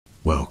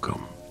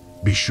Welcome.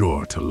 Be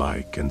sure to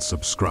like and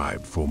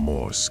subscribe for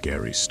more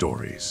scary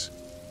stories,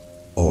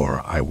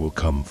 or I will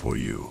come for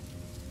you.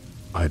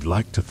 I'd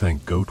like to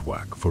thank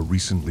Goatwhack for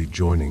recently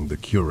joining the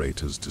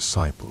Curator's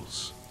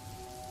disciples.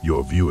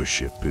 Your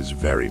viewership is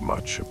very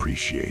much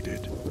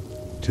appreciated.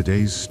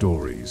 Today's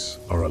stories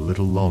are a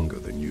little longer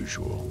than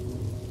usual.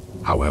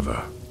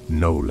 However,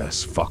 no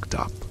less fucked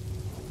up.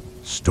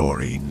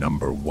 Story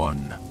number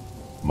 1.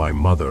 My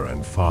mother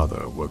and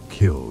father were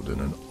killed in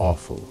an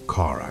awful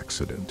car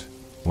accident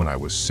when I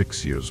was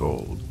 6 years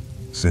old.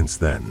 Since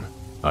then,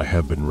 I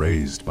have been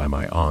raised by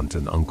my aunt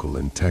and uncle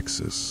in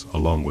Texas,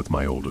 along with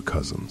my older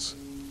cousins.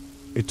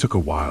 It took a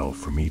while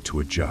for me to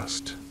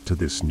adjust to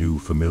this new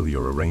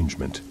familiar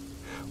arrangement,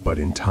 but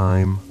in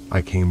time,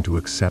 I came to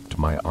accept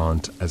my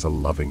aunt as a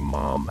loving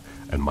mom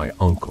and my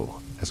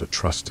uncle as a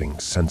trusting,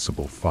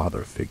 sensible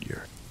father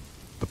figure.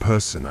 The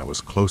person I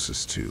was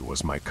closest to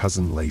was my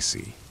cousin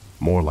Lacey,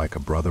 more like a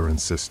brother and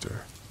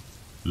sister.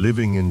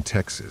 Living in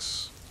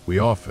Texas, we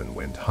often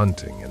went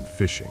hunting and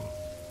fishing.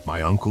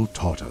 My uncle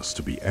taught us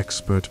to be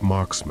expert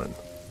marksmen,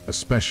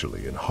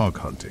 especially in hog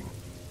hunting,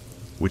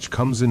 which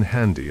comes in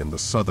handy in the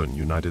southern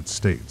United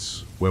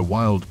States, where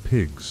wild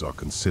pigs are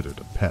considered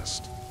a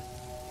pest.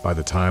 By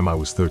the time I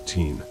was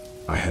 13,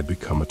 I had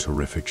become a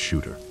terrific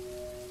shooter.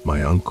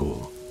 My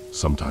uncle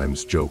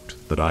sometimes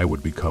joked that I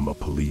would become a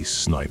police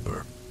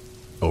sniper.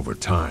 Over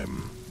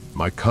time,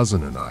 my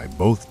cousin and I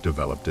both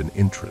developed an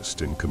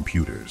interest in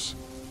computers.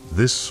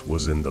 This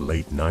was in the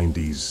late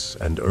 90s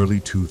and early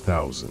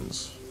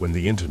 2000s, when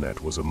the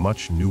internet was a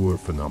much newer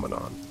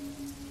phenomenon.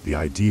 The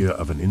idea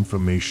of an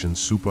information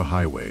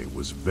superhighway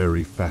was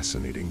very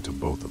fascinating to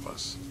both of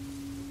us.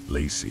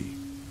 Lacey,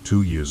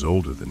 2 years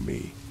older than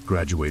me,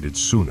 graduated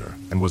sooner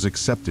and was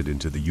accepted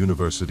into the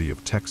University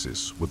of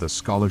Texas with a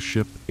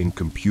scholarship in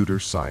computer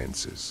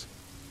sciences.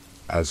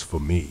 As for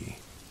me,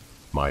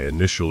 my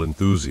initial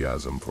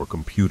enthusiasm for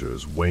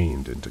computers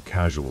waned into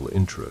casual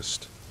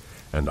interest,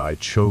 and I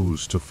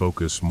chose to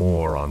focus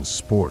more on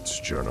sports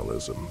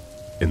journalism.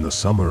 In the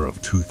summer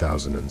of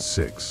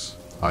 2006,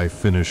 I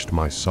finished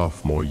my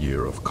sophomore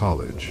year of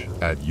college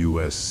at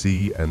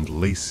USC, and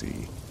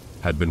Lacey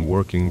had been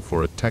working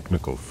for a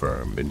technical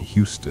firm in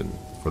Houston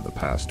for the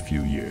past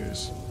few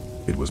years.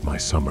 It was my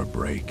summer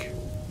break,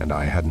 and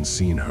I hadn't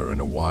seen her in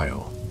a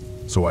while,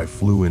 so I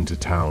flew into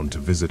town to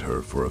visit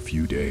her for a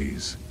few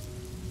days.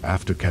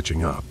 After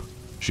catching up,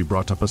 she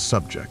brought up a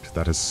subject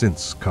that has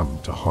since come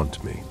to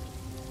haunt me.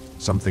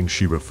 Something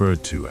she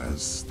referred to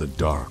as the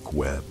dark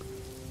web.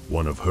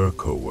 One of her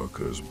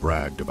co-workers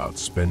bragged about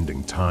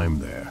spending time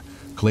there,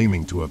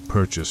 claiming to have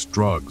purchased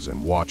drugs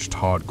and watched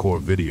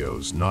hardcore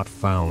videos not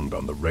found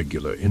on the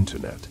regular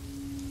internet.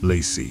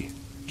 Lacey,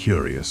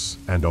 curious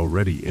and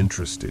already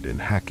interested in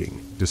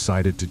hacking,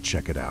 decided to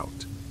check it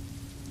out.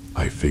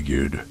 I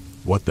figured,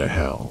 what the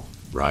hell,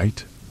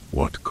 right?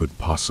 What could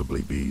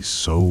possibly be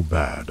so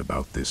bad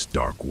about this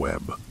dark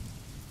web?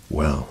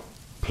 Well,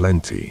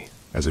 plenty,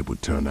 as it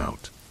would turn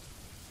out.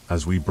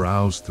 As we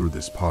browsed through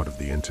this part of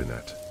the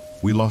internet,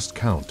 we lost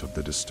count of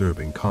the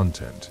disturbing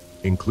content,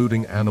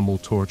 including animal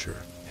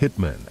torture,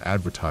 hitmen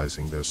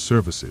advertising their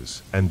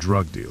services, and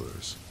drug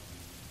dealers.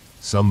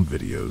 Some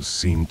videos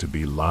seemed to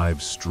be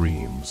live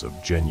streams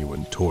of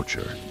genuine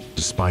torture.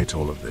 Despite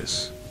all of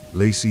this,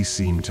 Lacey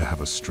seemed to have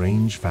a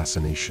strange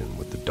fascination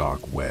with the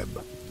dark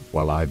web,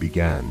 while I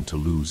began to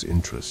lose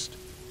interest.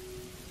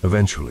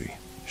 Eventually,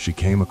 she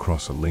came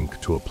across a link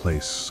to a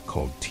place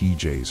called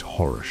TJ's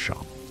Horror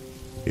Shop.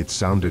 It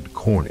sounded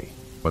corny,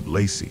 but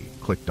Lacey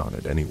clicked on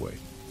it anyway.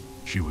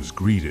 She was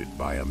greeted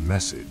by a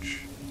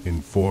message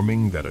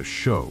informing that a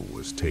show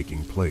was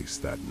taking place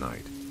that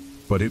night,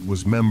 but it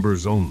was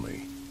members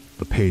only.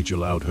 The page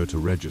allowed her to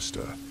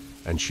register,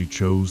 and she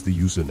chose the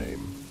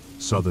username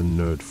Southern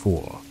Nerd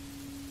 4.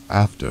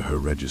 After her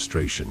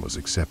registration was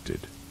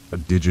accepted, a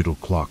digital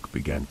clock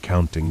began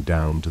counting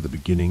down to the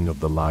beginning of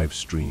the live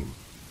stream.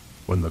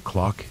 When the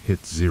clock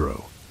hit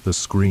 0, the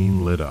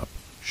screen lit up,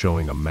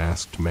 showing a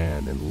masked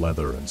man in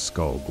leather and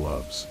skull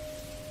gloves.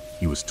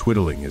 He was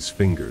twiddling his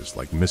fingers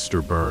like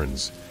Mr.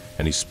 Burns,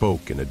 and he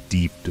spoke in a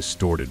deep,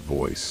 distorted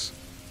voice.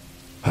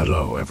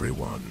 "Hello,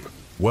 everyone.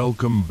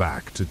 Welcome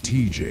back to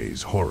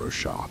TJ's Horror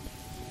Shop.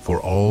 For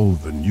all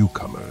the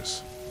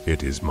newcomers,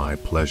 it is my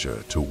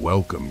pleasure to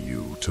welcome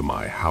you to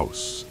my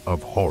house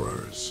of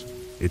horrors."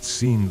 It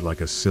seemed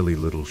like a silly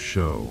little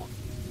show,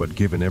 but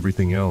given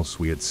everything else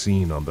we had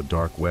seen on the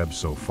dark web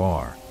so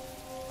far,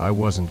 I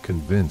wasn't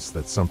convinced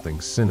that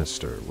something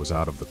sinister was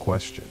out of the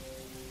question.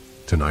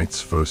 Tonight's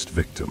first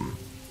victim,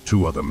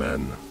 2 other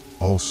men,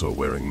 also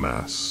wearing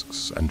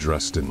masks and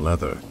dressed in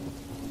leather,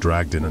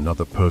 dragged in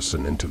another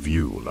person into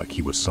view like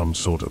he was some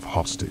sort of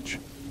hostage.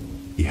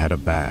 He had a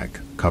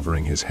bag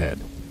covering his head.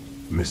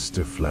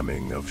 Mr.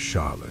 Fleming of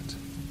Charlotte,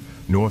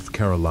 North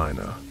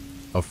Carolina,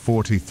 a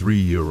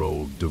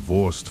 43-year-old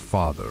divorced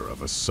father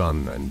of a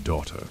son and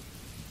daughter.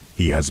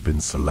 He has been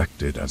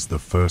selected as the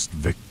first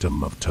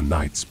victim of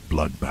tonight's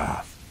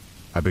bloodbath.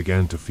 I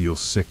began to feel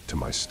sick to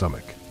my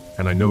stomach,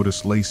 and I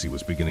noticed Lacey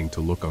was beginning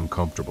to look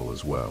uncomfortable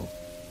as well.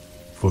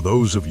 For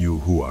those of you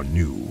who are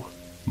new,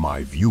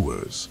 my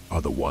viewers are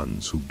the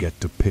ones who get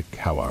to pick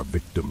how our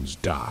victims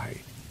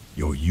die.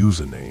 Your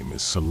username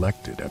is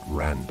selected at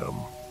random.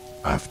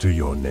 After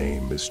your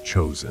name is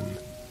chosen,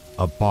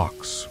 a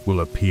box will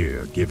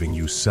appear giving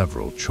you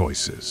several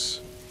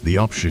choices. The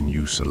option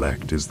you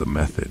select is the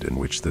method in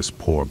which this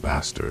poor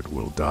bastard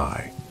will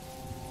die.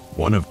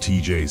 One of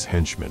TJ's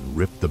henchmen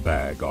ripped the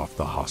bag off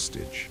the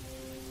hostage.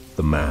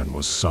 The man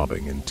was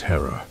sobbing in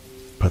terror,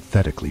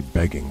 pathetically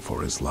begging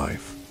for his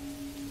life.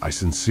 I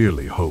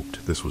sincerely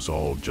hoped this was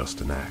all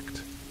just an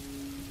act,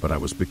 but I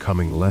was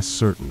becoming less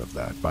certain of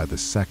that by the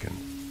second.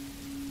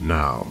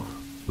 Now,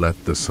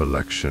 let the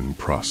selection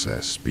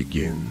process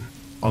begin.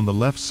 On the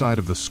left side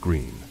of the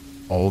screen,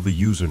 all the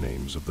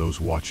usernames of those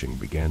watching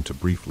began to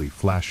briefly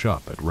flash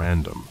up at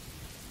random.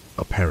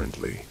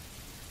 Apparently,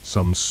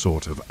 some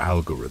sort of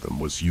algorithm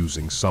was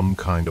using some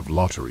kind of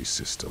lottery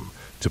system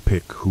to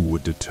pick who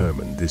would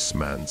determine this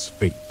man's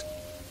fate.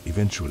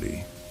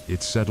 Eventually,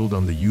 it settled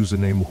on the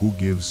username Who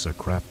Gives a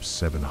Crap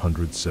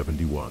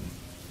 771.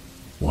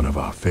 One of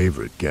our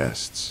favorite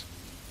guests.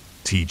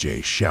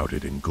 TJ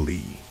shouted in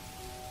glee.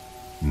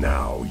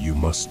 Now you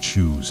must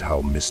choose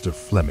how Mr.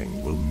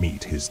 Fleming will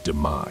meet his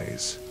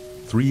demise.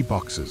 3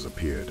 boxes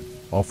appeared,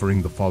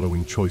 offering the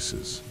following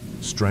choices: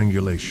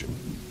 strangulation,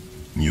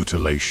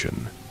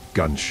 mutilation,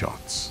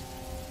 gunshots.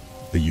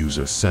 The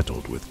user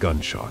settled with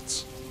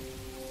gunshots.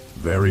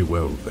 Very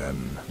well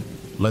then,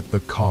 let the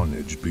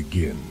carnage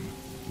begin.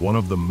 One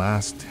of the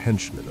masked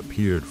henchmen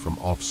appeared from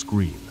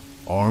off-screen,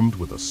 armed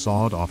with a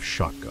sawed-off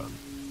shotgun.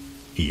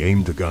 He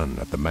aimed the gun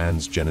at the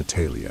man's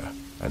genitalia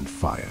and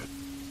fired.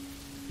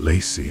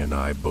 Lacey and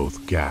I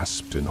both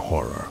gasped in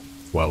horror,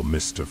 while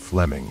Mr.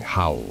 Fleming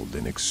howled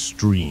in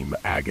extreme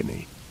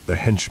agony. The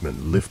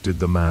henchman lifted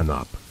the man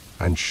up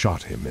and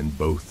shot him in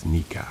both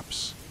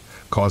kneecaps,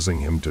 causing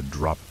him to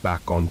drop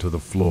back onto the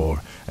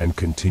floor and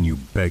continue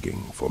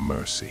begging for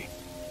mercy.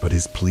 But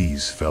his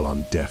pleas fell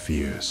on deaf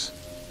ears.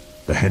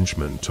 The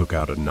henchman took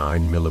out a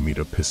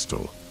 9mm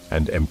pistol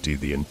and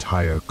emptied the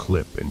entire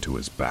clip into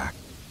his back.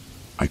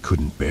 I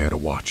couldn't bear to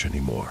watch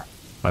anymore.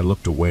 I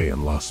looked away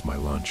and lost my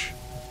lunch.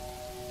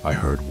 I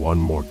heard one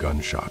more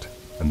gunshot,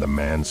 and the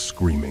man's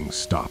screaming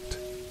stopped.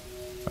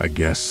 I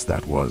guess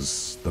that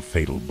was the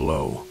fatal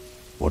blow.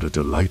 What a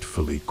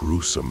delightfully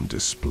gruesome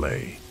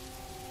display.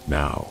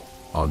 Now,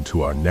 on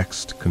to our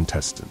next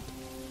contestant.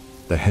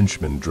 The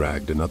henchman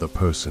dragged another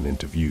person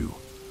into view,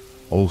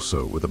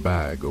 also with a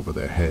bag over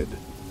their head.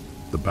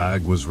 The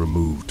bag was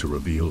removed to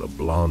reveal a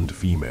blonde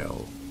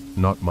female,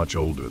 not much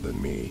older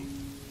than me.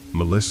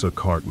 Melissa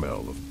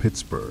Cartmel of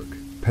Pittsburgh,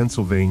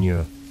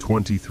 Pennsylvania,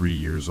 23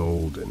 years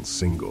old and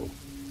single.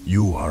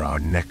 You are our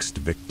next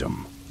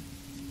victim.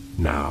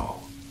 Now,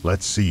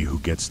 let's see who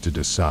gets to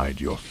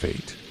decide your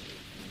fate.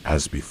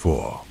 As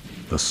before,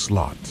 the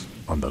slot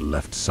on the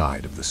left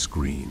side of the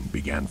screen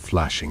began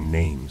flashing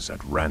names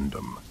at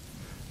random,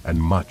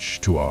 and much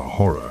to our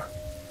horror,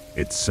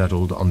 it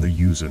settled on the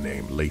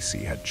username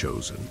Lacey had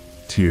chosen.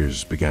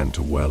 Tears began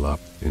to well up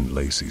in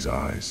Lacey's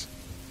eyes.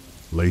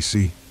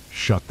 "Lacey,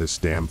 shut this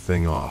damn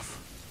thing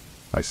off,"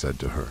 I said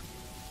to her.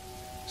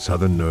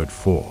 "Southern Nerd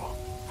 4,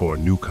 for a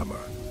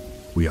newcomer,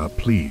 we are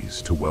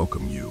pleased to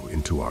welcome you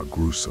into our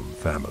gruesome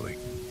family.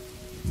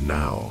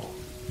 Now,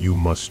 you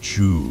must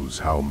choose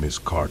how Miss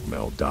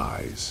Cartmel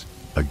dies."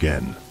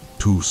 Again,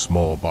 2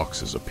 small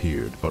boxes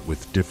appeared, but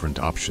with different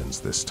options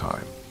this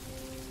time.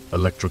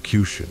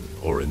 Electrocution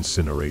or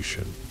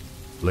incineration.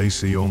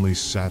 Lacey only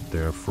sat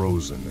there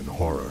frozen in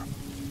horror.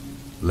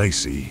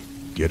 "Lacey,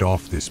 get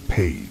off this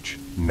page,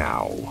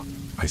 now,"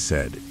 I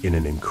said in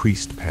an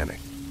increased panic.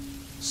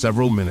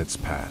 Several minutes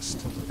passed,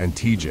 and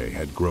TJ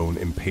had grown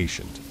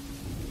impatient.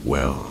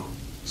 "Well,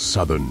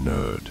 Southern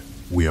Nerd,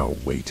 we are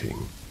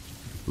waiting."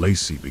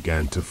 Lacey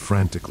began to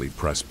frantically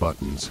press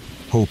buttons,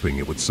 hoping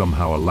it would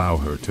somehow allow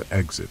her to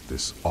exit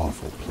this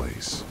awful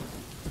place.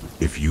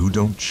 "If you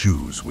don't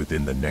choose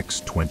within the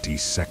next 20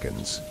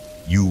 seconds,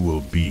 you will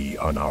be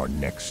on our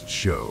next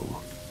show,"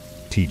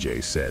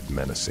 TJ said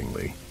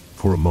menacingly.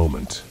 For a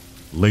moment,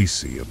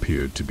 Lacey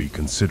appeared to be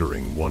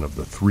considering one of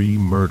the 3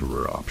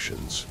 murderer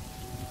options.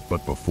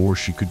 But before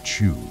she could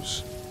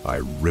choose, I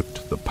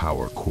ripped the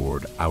power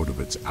cord out of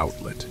its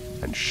outlet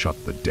and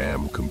shut the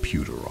damn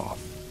computer off.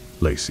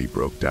 Lacey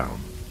broke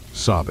down,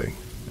 sobbing,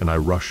 and I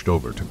rushed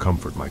over to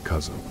comfort my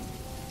cousin.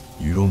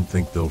 "You don't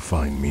think they'll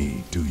find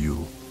me, do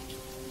you?"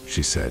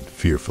 she said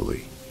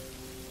fearfully.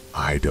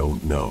 "I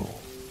don't know."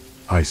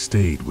 I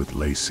stayed with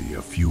Lacey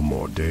a few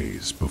more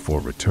days before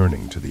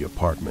returning to the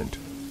apartment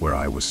where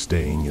I was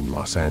staying in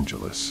Los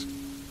Angeles.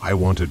 I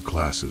wanted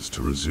classes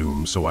to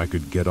resume so I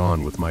could get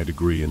on with my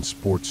degree in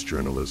sports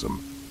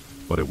journalism,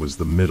 but it was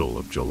the middle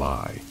of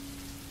July.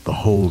 The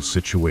whole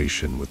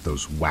situation with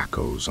those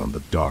wackos on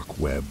the dark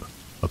web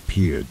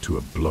appeared to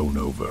have blown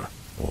over,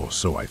 or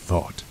so I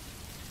thought.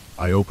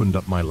 I opened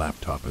up my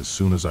laptop as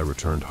soon as I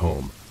returned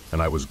home,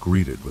 and I was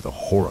greeted with a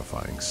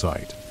horrifying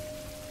sight.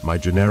 My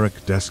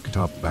generic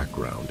desktop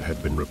background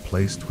had been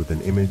replaced with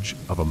an image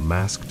of a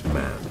masked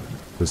man,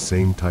 the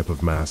same type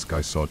of mask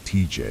I saw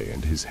TJ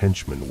and his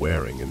henchmen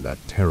wearing in that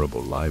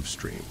terrible live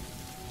stream.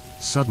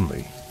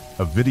 Suddenly,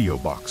 a video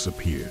box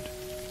appeared,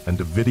 and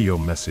a video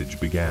message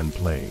began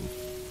playing.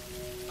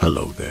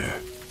 "Hello there,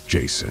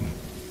 Jason.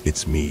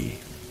 It's me,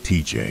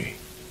 TJ."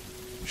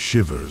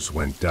 Shivers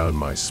went down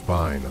my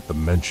spine at the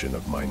mention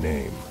of my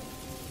name.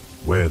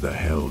 Where the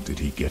hell did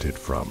he get it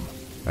from?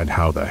 And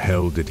how the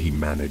hell did he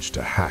manage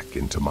to hack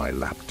into my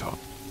laptop?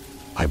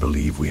 "I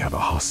believe we have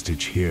a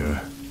hostage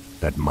here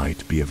that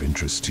might be of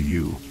interest to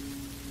you."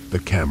 The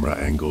camera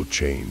angle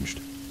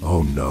changed.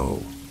 Oh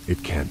no,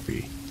 it can't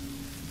be.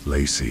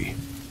 Lacey,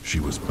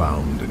 she was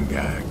bound and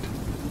gagged,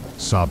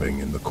 sobbing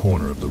in the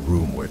corner of the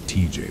room where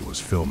TJ was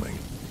filming.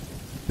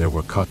 There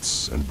were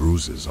cuts and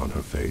bruises on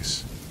her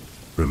face.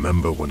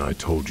 "Remember when I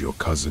told your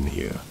cousin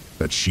here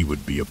that she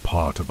would be a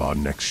part of our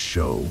next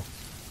show?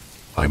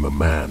 I'm a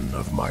man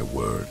of my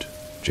word,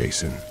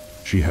 Jason."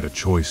 She had a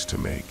choice to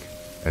make,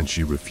 and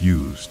she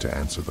refused to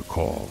answer the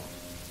call.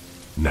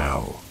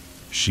 "Now,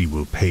 she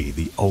will pay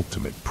the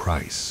ultimate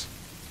price,"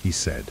 he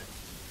said,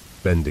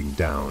 bending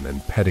down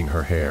and petting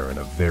her hair in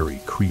a very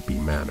creepy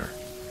manner,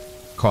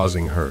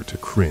 causing her to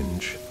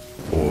cringe.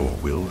 Or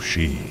will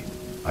she?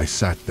 I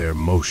sat there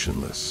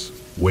motionless,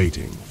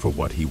 waiting for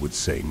what he would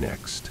say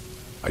next.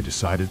 I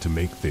decided to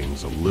make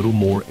things a little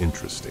more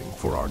interesting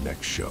for our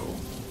next show.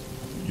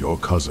 "Your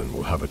cousin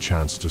will have a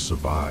chance to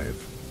survive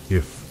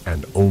if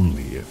and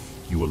only if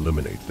you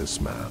eliminate this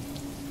man."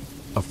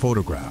 A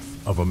photograph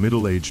of a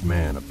middle-aged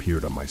man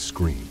appeared on my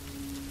screen.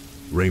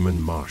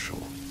 Raymond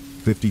Marshall,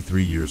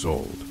 53 years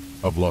old,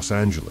 of Los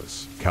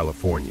Angeles,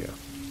 California.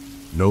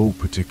 No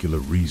particular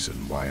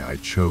reason why I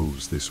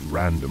chose this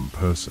random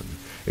person,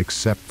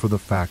 except for the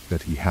fact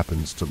that he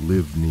happens to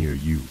live near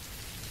you.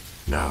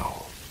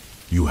 Now,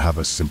 you have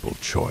a simple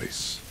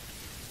choice.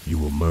 You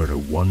will murder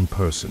one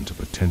person to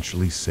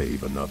potentially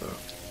save another.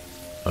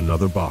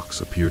 Another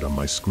box appeared on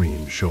my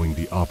screen showing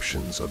the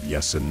options of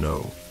yes and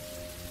no.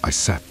 I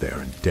sat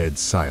there in dead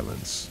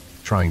silence,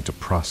 trying to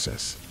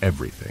process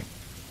everything.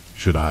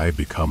 Should I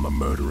become a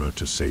murderer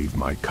to save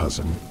my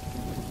cousin?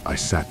 I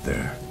sat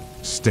there,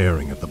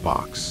 staring at the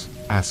box,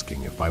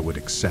 asking if I would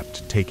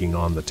accept taking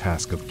on the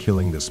task of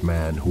killing this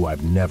man who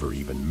I've never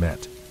even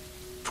met.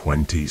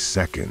 20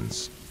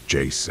 seconds,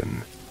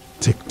 Jason.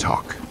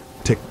 Tick-tock,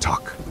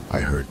 tick-tock, I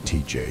heard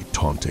TJ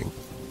taunting.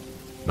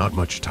 Not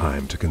much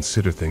time to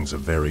consider things a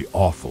very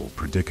awful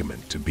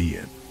predicament to be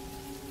in.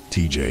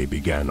 TJ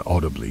began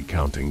audibly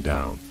counting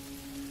down.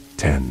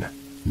 10,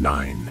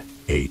 9,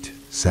 8,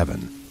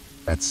 7.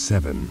 At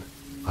 7,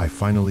 I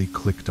finally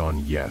clicked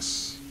on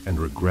yes and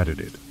regretted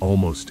it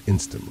almost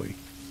instantly.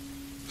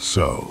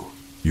 "So,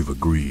 you've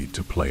agreed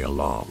to play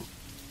along.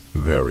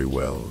 Very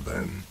well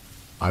then.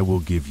 I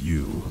will give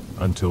you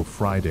until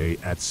Friday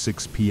at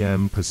 6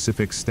 p.m.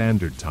 Pacific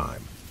Standard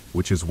Time,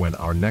 which is when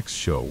our next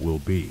show will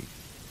be.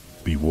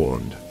 Be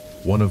warned,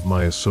 one of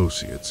my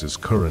associates is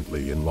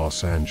currently in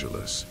Los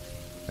Angeles,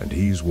 and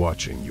he's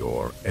watching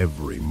your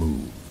every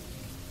move.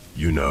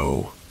 You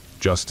know,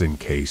 just in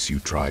case you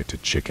try to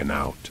chicken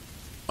out.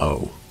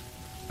 Oh,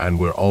 and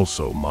we're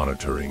also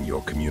monitoring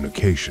your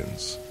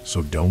communications,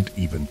 so don't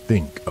even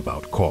think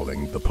about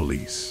calling the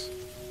police.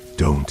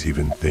 Don't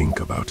even think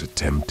about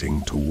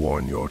attempting to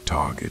warn your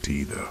target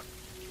either."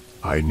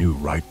 I knew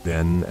right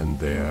then and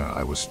there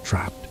I was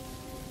trapped.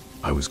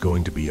 I was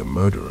going to be a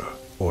murderer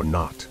or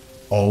not,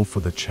 all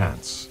for the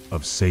chance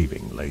of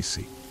saving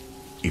Lacey.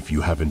 If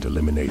you haven't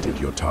eliminated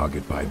your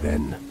target by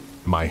then,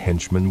 my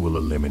henchmen will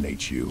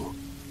eliminate you.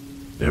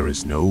 There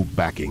is no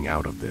backing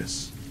out of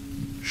this.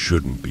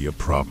 Shouldn't be a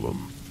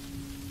problem.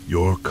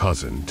 Your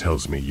cousin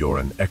tells me you're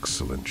an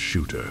excellent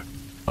shooter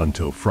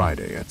until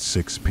Friday at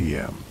 6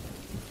 p.m.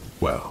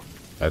 Well,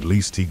 at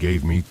least he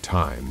gave me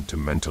time to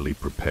mentally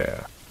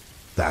prepare.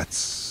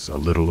 That's a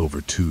little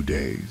over 2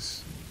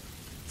 days.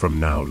 From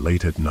now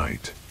late at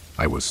night,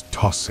 I was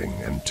tossing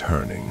and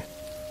turning.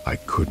 I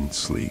couldn't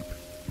sleep.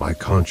 My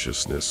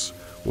consciousness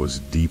was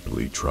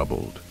deeply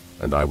troubled,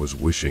 and I was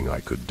wishing I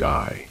could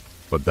die,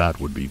 but that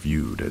would be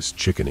viewed as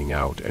chickening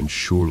out and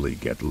surely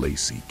get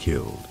Lacey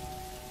killed.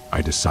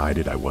 I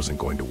decided I wasn't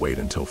going to wait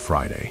until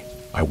Friday.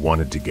 I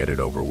wanted to get it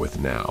over with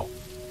now.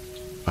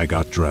 I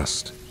got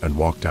dressed and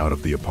walked out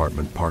of the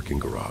apartment parking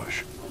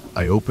garage.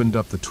 I opened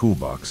up the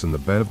toolbox in the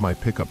bed of my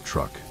pickup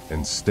truck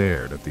and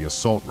stared at the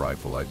assault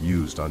rifle I'd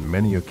used on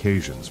many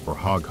occasions for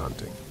hog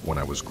hunting when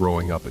I was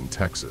growing up in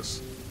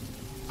Texas.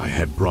 I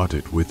had brought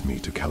it with me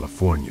to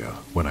California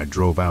when I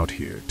drove out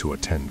here to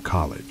attend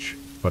college,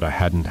 but I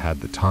hadn't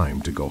had the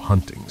time to go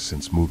hunting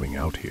since moving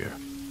out here.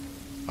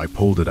 I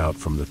pulled it out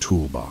from the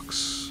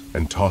toolbox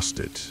and tossed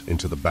it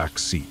into the back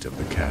seat of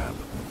the cab.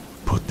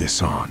 "Put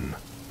this on,"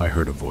 I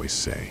heard a voice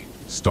say,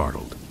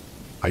 startled.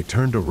 I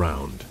turned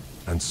around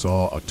and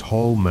saw a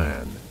tall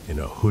man in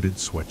a hooded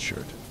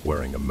sweatshirt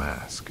wearing a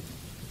mask.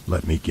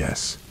 "Let me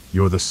guess,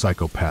 you're the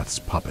psychopath's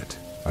puppet,"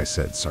 I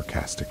said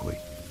sarcastically.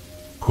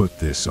 "Put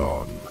this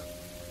on,"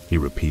 he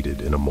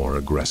repeated in a more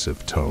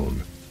aggressive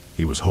tone.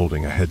 He was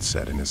holding a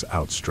headset in his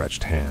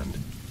outstretched hand.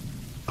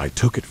 I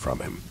took it from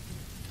him.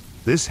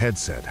 This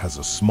headset has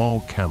a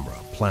small camera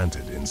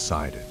planted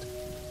inside it.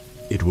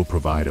 It will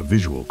provide a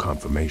visual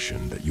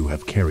confirmation that you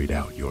have carried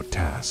out your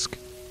task.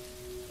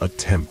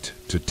 Attempt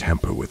to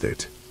tamper with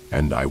it,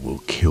 and I will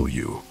kill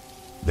you.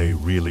 They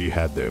really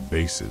had their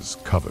bases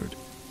covered.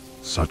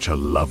 Such a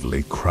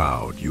lovely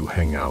crowd you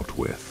hang out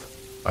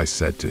with, I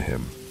said to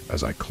him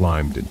as I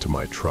climbed into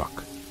my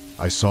truck.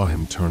 I saw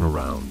him turn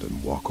around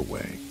and walk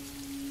away.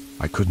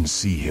 I couldn't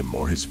see him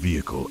or his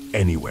vehicle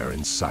anywhere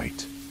in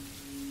sight.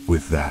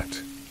 With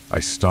that, I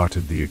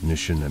started the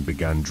ignition and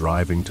began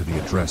driving to the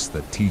address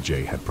that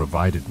TJ had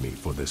provided me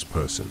for this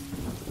person.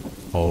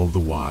 All the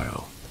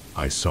while,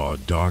 I saw a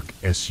dark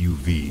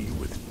SUV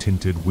with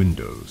tinted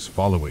windows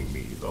following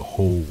me the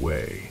whole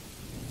way.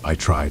 I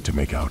tried to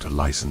make out a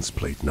license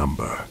plate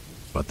number,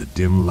 but the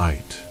dim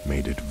light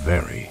made it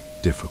very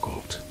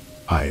difficult.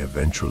 I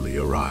eventually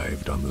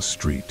arrived on the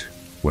street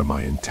where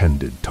my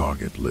intended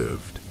target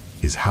lived.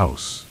 His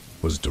house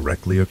was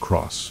directly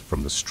across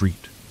from the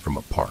street from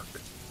a park.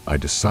 I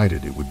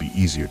decided it would be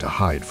easier to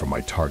hide from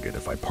my target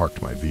if I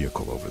parked my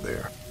vehicle over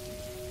there.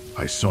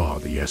 I saw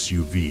the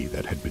SUV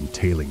that had been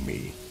tailing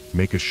me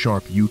make a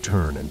sharp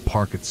U-turn and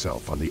park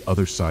itself on the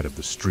other side of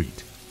the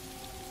street.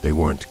 They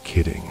weren't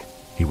kidding.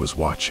 He was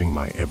watching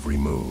my every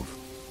move.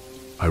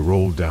 I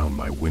rolled down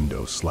my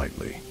window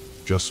slightly,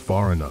 just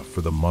far enough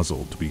for the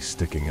muzzle to be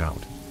sticking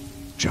out.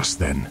 Just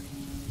then,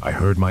 I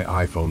heard my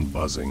iPhone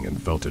buzzing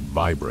and felt it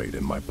vibrate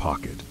in my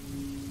pocket.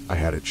 I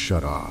had it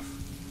shut off,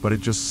 but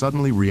it just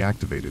suddenly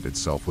reactivated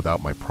itself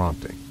without my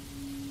prompting.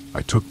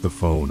 I took the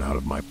phone out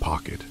of my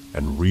pocket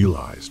and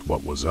realized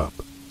what was up.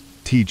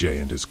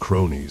 TJ and his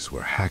cronies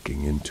were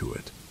hacking into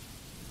it.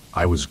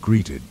 I was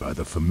greeted by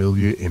the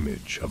familiar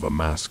image of a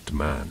masked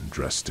man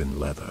dressed in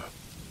leather.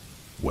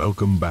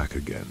 Welcome back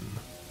again,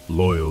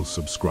 loyal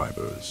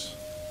subscribers.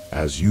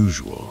 As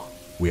usual,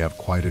 we have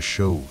quite a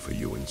show for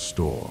you in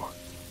store.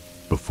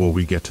 Before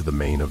we get to the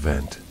main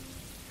event,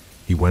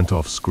 he went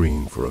off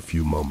screen for a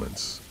few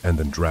moments and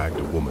then dragged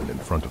a woman in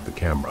front of the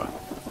camera,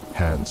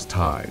 hands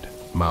tied,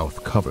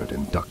 mouth covered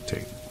in duct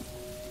tape.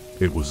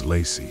 It was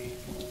Lacey.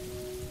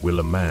 Will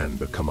a man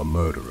become a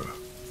murderer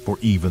for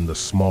even the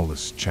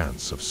smallest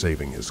chance of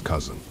saving his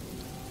cousin?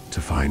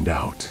 To find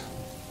out,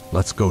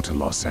 let's go to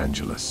Los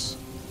Angeles.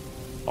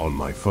 On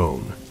my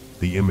phone,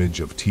 the image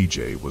of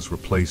TJ was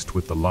replaced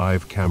with the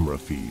live camera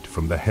feed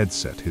from the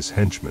headset his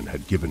henchman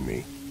had given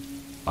me.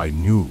 I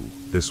knew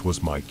this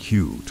was my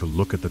cue to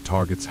look at the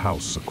target's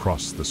house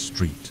across the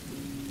street.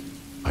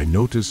 I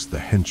noticed the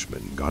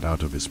henchman got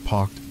out of his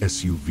parked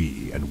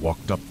SUV and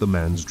walked up the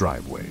man's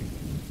driveway.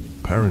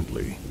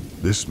 Apparently,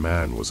 this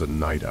man was a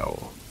night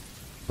owl.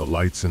 The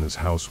lights in his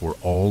house were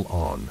all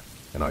on,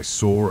 and I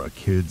saw a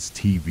kid's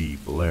TV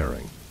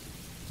blaring.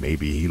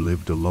 Maybe he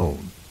lived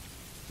alone.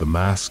 The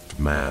masked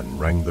man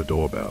rang the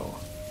doorbell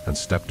and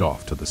stepped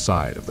off to the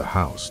side of the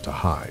house to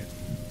hide.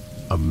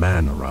 A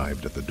man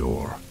arrived at the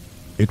door.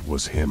 It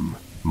was him,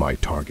 my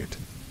target.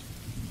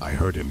 I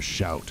heard him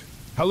shout,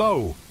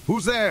 "Hello,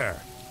 who's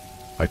there?"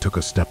 I took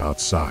a step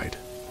outside.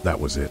 That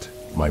was it,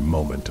 my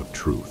moment of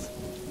truth.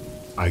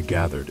 I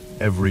gathered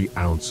every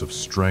ounce of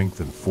strength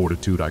and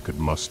fortitude I could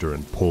muster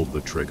and pulled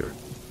the trigger.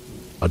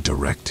 A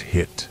direct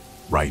hit,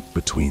 right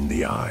between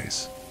the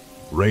eyes.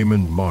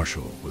 Raymond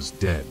Marshall was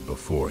dead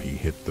before he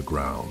hit the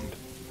ground.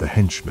 The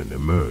henchman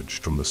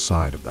emerged from the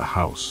side of the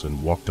house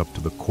and walked up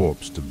to the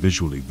corpse to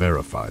visually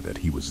verify that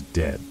he was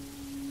dead.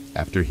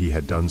 After he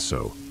had done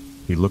so,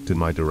 he looked in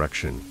my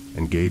direction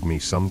and gave me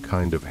some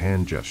kind of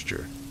hand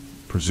gesture,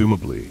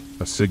 presumably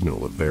a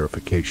signal of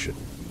verification.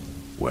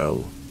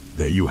 Well,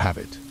 there you have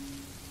it.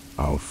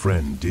 Our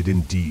friend did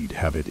indeed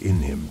have it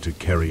in him to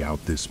carry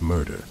out this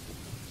murder,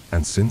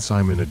 and since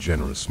I'm in a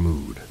generous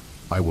mood,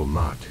 I will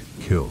not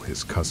kill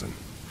his cousin.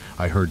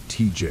 I heard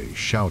TJ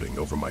shouting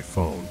over my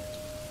phone.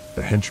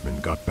 The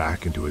henchman got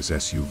back into his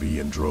SUV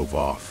and drove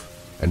off,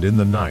 and in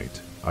the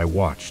night, I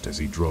watched as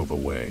he drove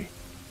away.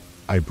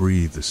 I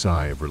breathed a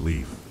sigh of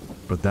relief,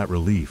 but that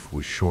relief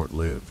was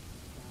short-lived.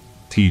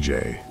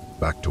 TJ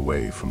backed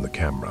away from the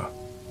camera,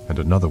 and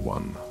another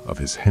one of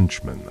his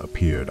henchmen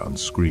appeared on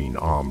screen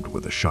armed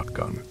with a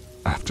shotgun.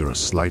 After a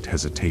slight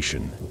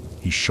hesitation,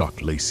 he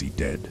shot Lacey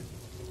dead.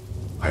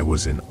 I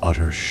was in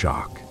utter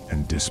shock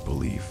and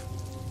disbelief.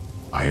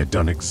 I had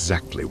done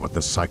exactly what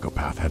the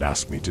psychopath had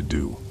asked me to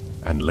do,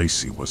 and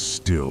Lacey was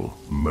still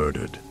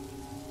murdered.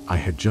 I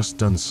had just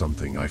done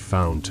something I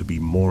found to be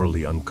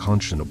morally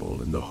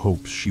unconscionable in the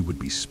hopes she would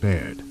be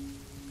spared,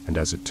 and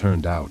as it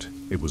turned out,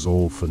 it was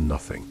all for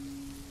nothing.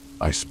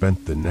 I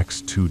spent the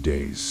next 2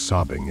 days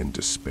sobbing in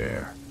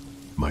despair.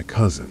 My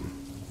cousin,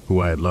 who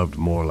I had loved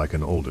more like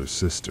an older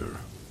sister,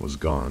 was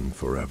gone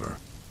forever.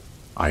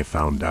 I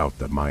found out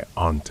that my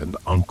aunt and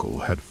uncle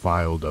had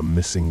filed a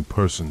missing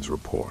persons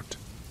report.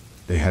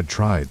 They had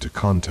tried to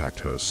contact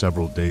her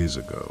several days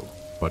ago,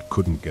 but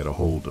couldn't get a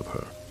hold of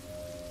her.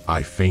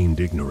 I feigned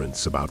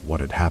ignorance about what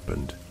had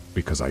happened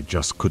because I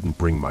just couldn't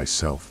bring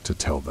myself to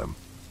tell them.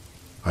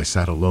 I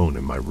sat alone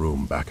in my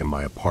room back in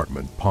my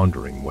apartment,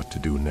 pondering what to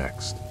do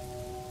next.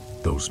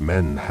 Those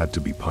men had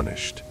to be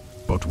punished,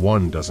 but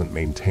one doesn't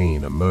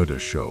maintain a murder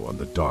show on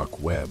the dark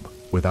web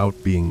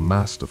without being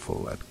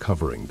masterful at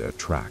covering their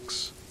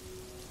tracks.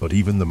 But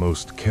even the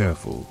most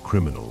careful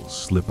criminals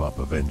slip up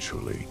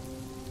eventually.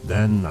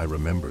 Then I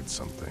remembered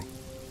something.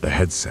 The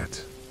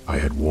headset I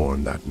had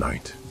worn that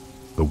night,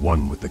 the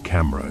one with the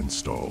camera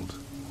installed.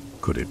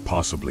 Could it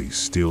possibly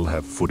still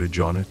have footage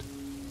on it?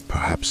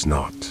 Perhaps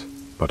not,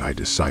 but I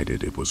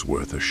decided it was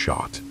worth a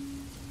shot.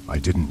 I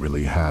didn't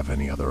really have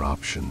any other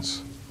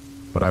options,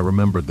 but I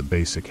remembered the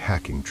basic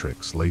hacking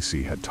tricks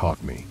Lacey had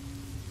taught me.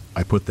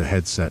 I put the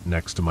headset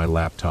next to my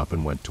laptop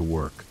and went to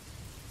work.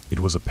 It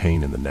was a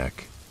pain in the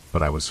neck,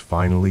 but I was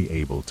finally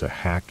able to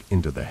hack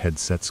into the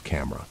headset's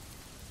camera.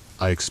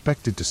 I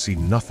expected to see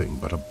nothing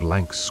but a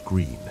blank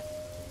screen,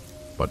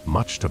 but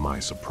much to my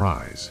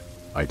surprise,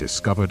 I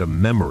discovered a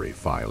memory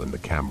file in the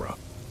camera.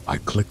 I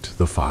clicked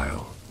the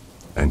file,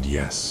 and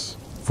yes,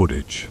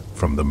 footage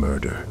from the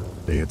murder.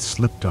 They had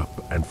slipped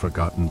up and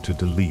forgotten to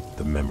delete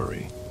the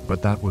memory,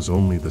 but that was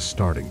only the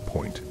starting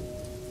point.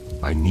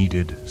 I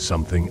needed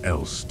something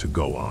else to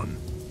go on.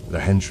 The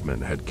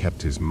henchman had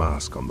kept his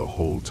mask on the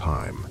whole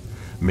time,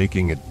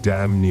 making it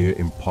damn near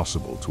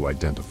impossible to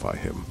identify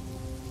him.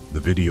 The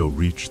video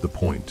reached the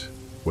point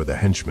where the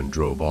henchman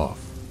drove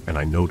off, and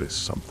I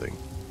noticed something.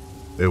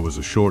 There was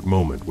a short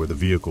moment where the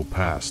vehicle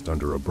passed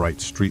under a bright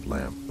street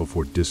lamp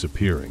before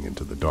disappearing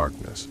into the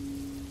darkness.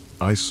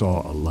 I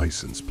saw a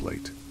license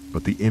plate,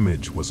 but the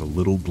image was a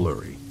little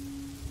blurry.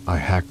 I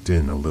hacked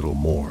in a little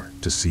more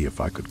to see if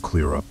I could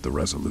clear up the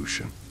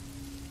resolution.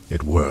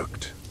 It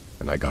worked,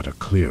 and I got a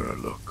clearer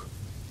look.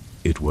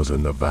 It was a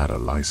Nevada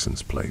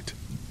license plate.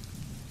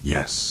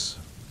 Yes,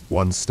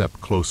 one step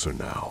closer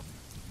now.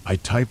 I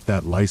typed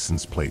that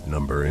license plate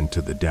number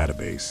into the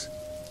database.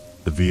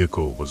 The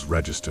vehicle was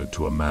registered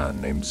to a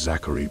man named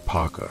Zachary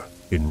Parker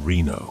in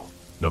Reno,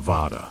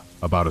 Nevada,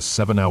 about a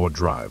 7-hour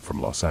drive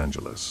from Los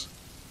Angeles.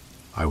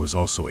 I was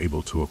also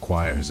able to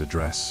acquire his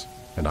address,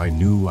 and I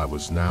knew I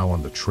was now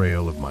on the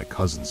trail of my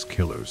cousin's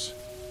killers.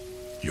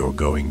 You're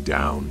going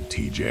down,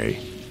 TJ.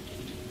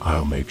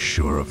 I'll make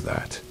sure of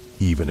that,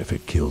 even if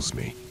it kills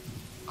me.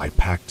 I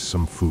packed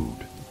some food,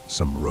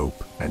 some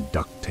rope and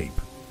duct tape,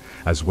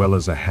 as well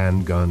as a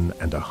handgun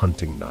and a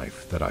hunting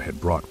knife that I had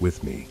brought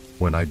with me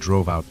when I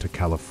drove out to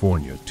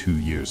California 2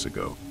 years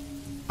ago.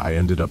 I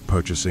ended up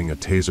purchasing a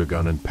taser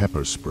gun and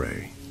pepper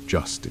spray,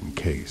 just in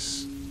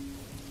case.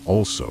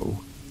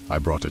 Also, I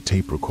brought a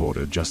tape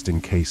recorder just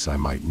in case I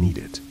might need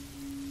it.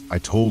 I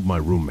told my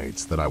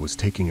roommates that I was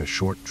taking a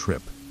short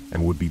trip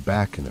and would be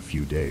back in a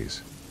few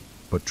days.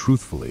 But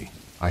truthfully,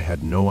 I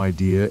had no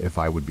idea if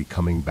I would be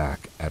coming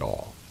back at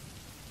all.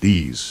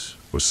 These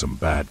were some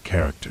bad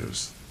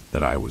characters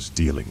that I was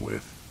dealing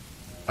with.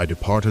 I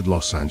departed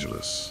Los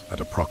Angeles at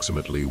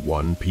approximately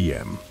 1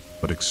 p.m.,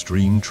 but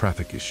extreme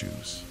traffic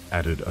issues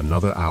added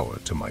another hour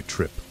to my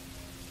trip.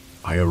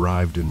 I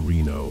arrived in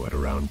Reno at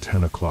around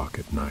 10 o'clock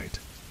at night.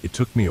 It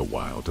took me a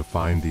while to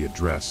find the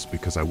address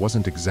because I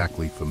wasn't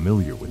exactly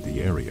familiar with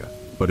the area,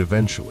 but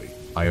eventually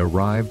I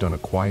arrived on a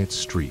quiet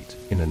street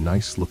in a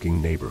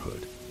nice-looking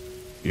neighborhood.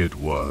 It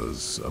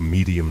was a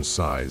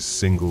medium-sized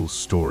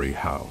single-story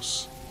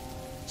house,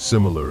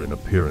 similar in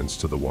appearance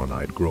to the one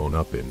I'd grown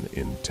up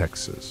in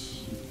Texas.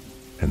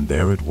 And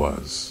there it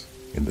was,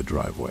 in the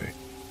driveway.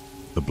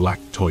 The black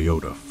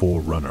Toyota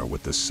 4Runner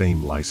with the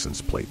same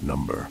license plate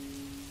number.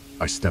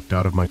 I stepped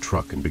out of my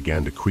truck and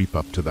began to creep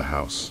up to the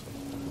house,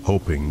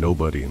 hoping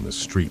nobody in the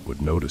street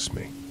would notice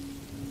me.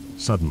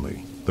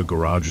 Suddenly, the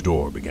garage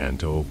door began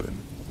to open.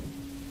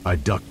 I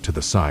ducked to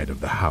the side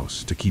of the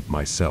house to keep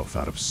myself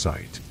out of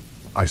sight.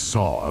 I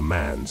saw a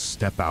man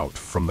step out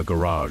from the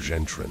garage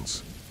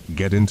entrance,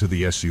 get into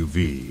the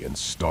SUV, and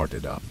start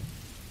it up.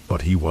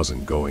 But he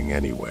wasn't going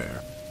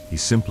anywhere. He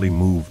simply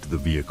moved the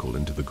vehicle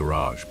into the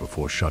garage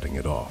before shutting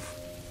it off,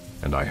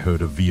 and I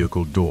heard a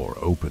vehicle door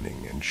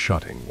opening and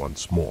shutting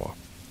once more.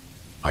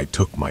 I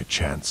took my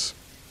chance.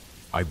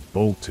 I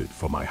bolted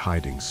for my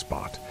hiding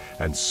spot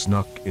and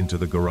snuck into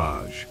the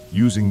garage,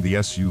 using the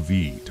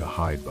SUV to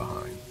hide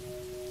behind.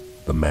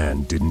 The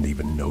man didn't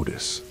even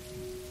notice.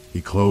 He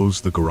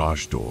closed the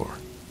garage door,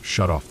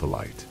 shut off the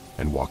light,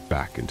 and walked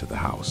back into the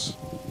house.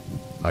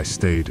 I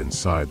stayed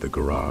inside the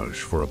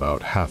garage for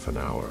about half an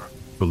hour,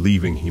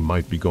 believing he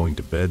might be going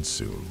to bed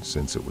soon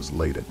since it was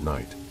late at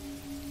night.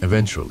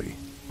 Eventually,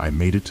 I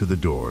made it to the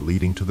door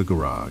leading to the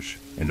garage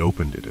and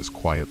opened it as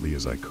quietly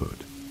as I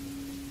could.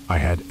 I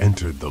had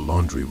entered the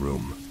laundry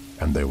room,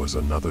 and there was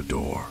another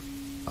door.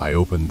 I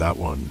opened that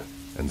one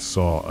and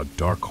saw a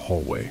dark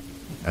hallway.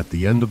 At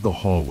the end of the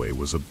hallway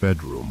was a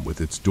bedroom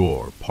with its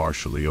door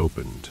partially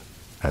opened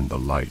and the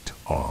light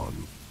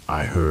on.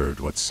 I heard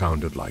what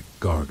sounded like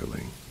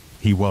gargling.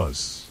 He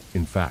was,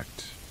 in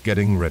fact,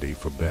 getting ready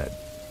for bed.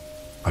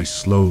 I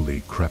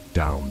slowly crept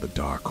down the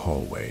dark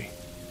hallway,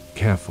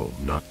 careful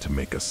not to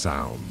make a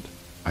sound.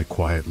 I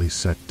quietly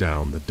set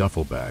down the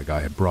duffel bag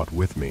I had brought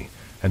with me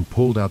and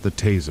pulled out the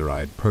taser I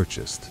had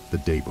purchased the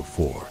day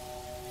before.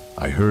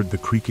 I heard the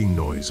creaking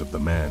noise of the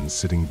man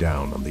sitting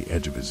down on the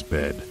edge of his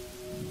bed.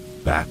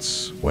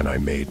 That's when I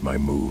made my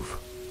move.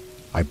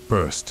 I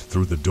burst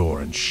through the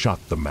door and shot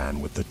the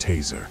man with the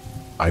taser.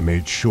 I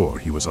made sure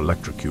he was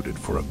electrocuted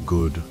for a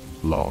good,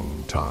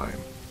 long time.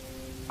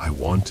 I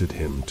wanted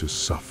him to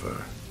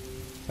suffer,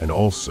 and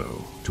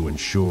also to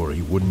ensure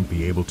he wouldn't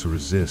be able to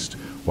resist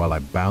while I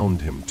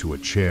bound him to a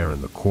chair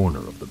in the corner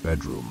of the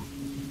bedroom.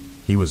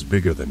 He was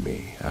bigger than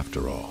me,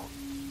 after all.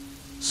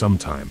 Some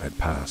time had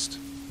passed,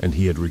 and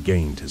he had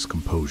regained his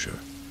composure.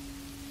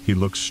 He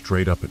looked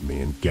straight up at me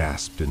and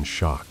gasped in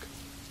shock.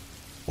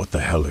 "What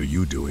the hell are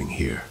you doing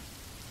here?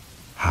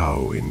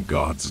 How in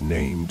God's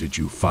name did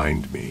you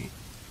find me?"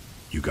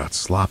 "You got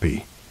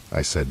sloppy,"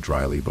 I said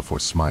dryly before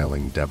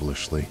smiling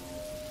devilishly.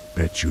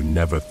 "Bet you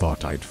never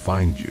thought I'd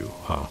find you,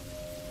 huh?"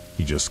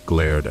 He just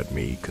glared at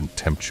me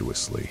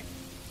contemptuously.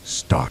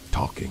 "Start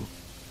talking.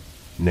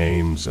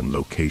 Names and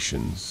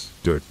locations,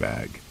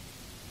 dirtbag."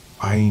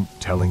 "I ain't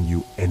telling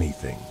you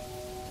anything,"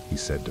 he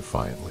said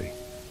defiantly.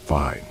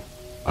 "Fine.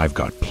 I've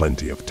got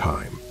plenty of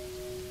time.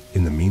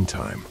 In the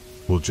meantime,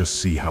 we'll just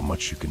see how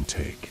much you can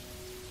take.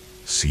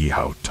 See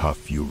how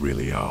tough you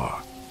really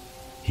are."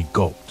 He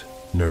gulped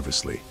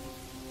nervously.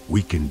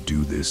 "We can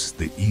do this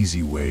the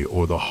easy way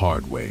or the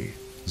hard way,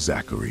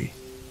 Zachary."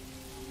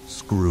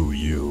 "Screw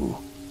you,"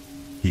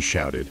 he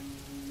shouted.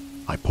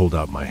 I pulled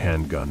out my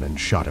handgun and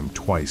shot him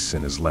twice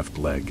in his left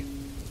leg.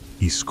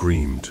 He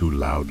screamed too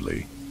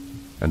loudly,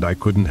 and I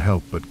couldn't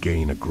help but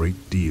gain a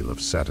great deal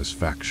of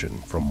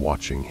satisfaction from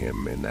watching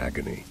him in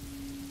agony.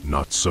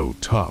 Not so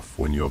tough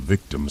when your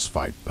victims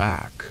fight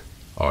back,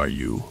 are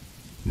you?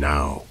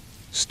 Now,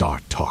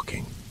 start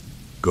talking.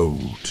 Go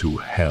to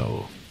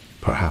hell.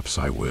 Perhaps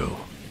I will,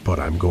 but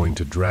I'm going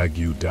to drag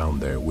you down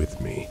there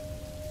with me.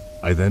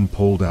 I then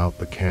pulled out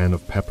the can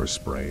of pepper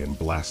spray and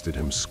blasted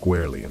him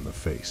squarely in the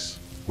face,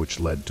 which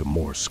led to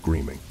more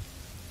screaming.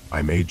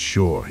 I made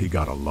sure he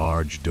got a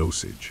large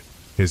dosage.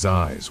 His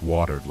eyes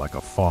watered like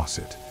a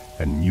faucet,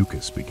 and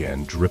mucus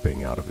began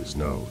dripping out of his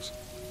nose.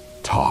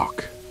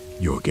 "Talk.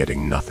 You're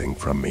getting nothing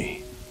from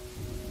me."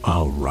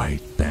 "All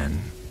right,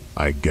 then.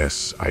 I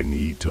guess I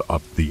need to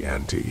up the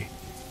ante."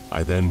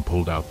 I then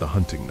pulled out the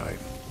hunting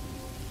knife.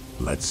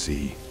 "Let's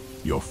see.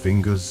 Your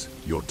fingers,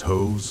 your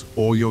toes,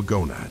 or your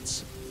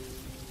gonads?"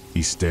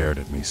 He stared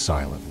at me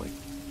silently.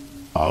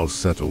 "I'll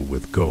settle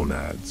with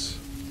gonads."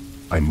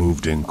 I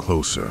moved in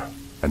closer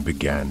and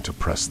began to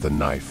press the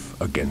knife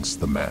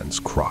against the man's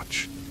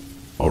crotch.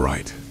 "All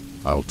right,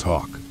 I'll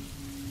talk."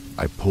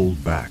 I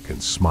pulled back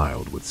and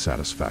smiled with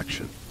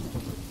satisfaction.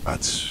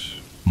 "That's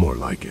more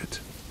like it."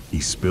 He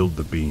spilled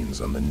the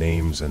beans on the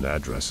names and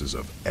addresses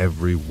of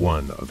every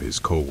one of his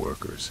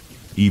co-workers,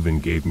 even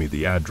gave me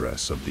the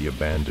address of the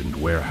abandoned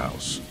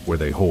warehouse where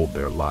they hold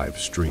their live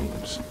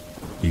streams.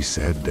 He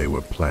said they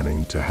were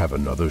planning to have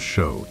another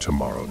show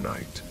tomorrow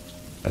night.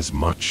 As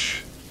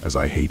much as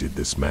I hated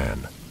this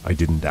man, I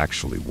didn't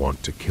actually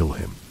want to kill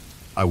him.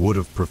 I would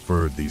have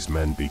preferred these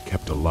men be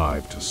kept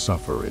alive to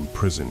suffer in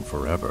prison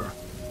forever.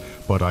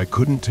 But I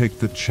couldn't take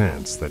the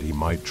chance that he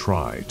might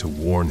try to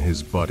warn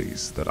his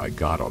buddies that I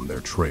got on their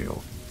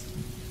trail.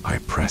 I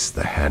pressed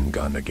the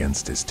handgun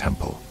against his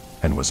temple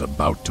and was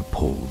about to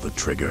pull the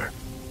trigger.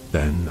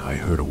 Then I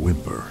heard a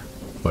whimper,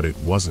 but it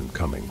wasn't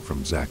coming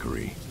from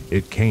Zachary.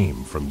 It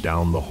came from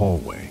down the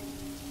hallway.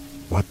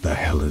 "What the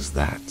hell is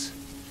that?"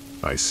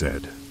 I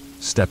said,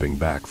 stepping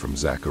back from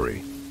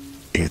Zachary.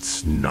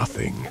 "It's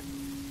nothing.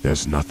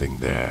 There's nothing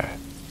there."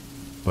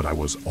 But I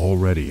was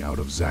already out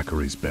of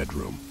Zachary's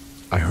bedroom.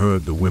 I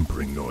heard the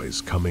whimpering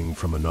noise coming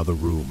from another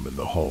room in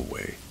the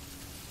hallway.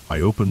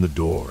 I opened the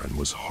door and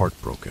was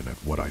heartbroken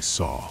at what I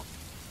saw.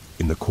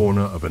 In the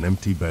corner of an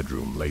empty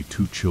bedroom lay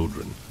two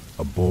children,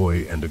 a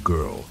boy and a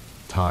girl,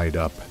 tied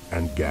up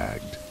and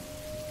gagged.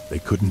 They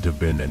couldn't have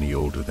been any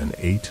older than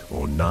 8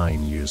 or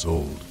 9 years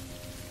old.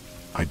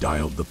 I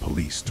dialed the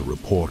police to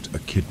report a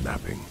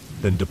kidnapping,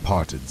 then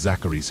departed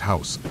Zachary's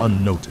house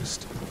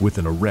unnoticed, with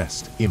an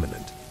arrest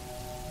imminent.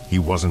 He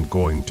wasn't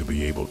going to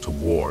be able to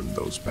warn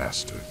those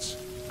bastards.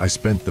 I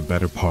spent the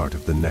better part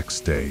of the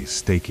next day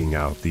staking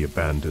out the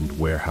abandoned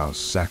warehouse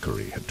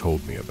Zachary had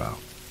told me about.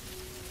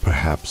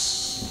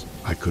 Perhaps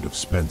I could have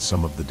spent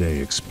some of the day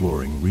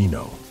exploring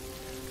Reno,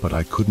 but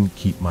I couldn't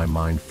keep my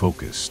mind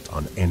focused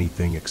on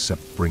anything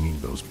except bringing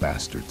those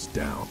bastards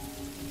down.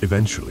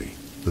 Eventually,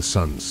 the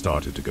sun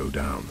started to go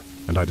down,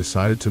 and I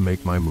decided to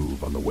make my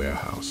move on the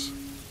warehouse.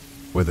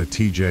 Whether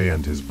TJ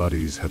and his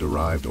buddies had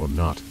arrived or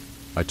not,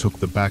 I took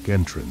the back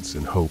entrance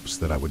in hopes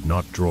that I would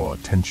not draw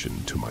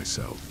attention to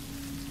myself.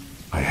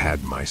 I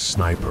had my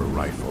sniper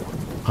rifle,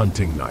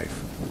 hunting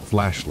knife,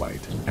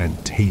 flashlight, and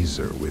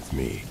taser with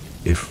me.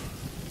 If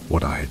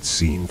what I had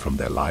seen from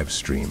their live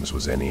streams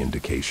was any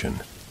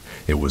indication,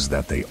 it was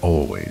that they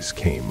always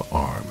came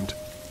armed.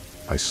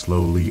 I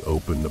slowly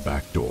opened the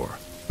back door,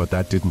 but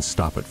that didn't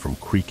stop it from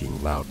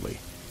creaking loudly.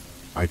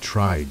 I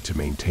tried to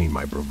maintain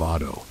my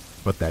bravado,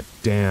 but that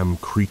damn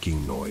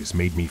creaking noise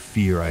made me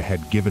fear I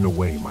had given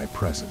away my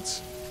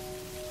presence.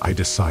 I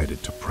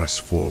decided to press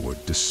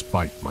forward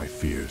despite my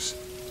fears.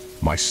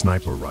 my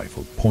sniper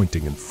rifle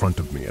pointing in front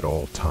of me at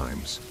all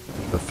times.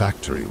 The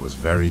factory was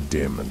very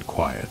dim and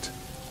quiet.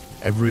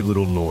 Every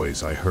little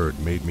noise I heard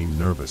made me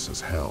nervous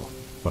as hell,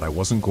 but I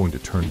wasn't going to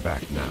turn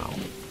back now.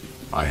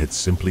 I had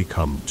simply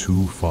come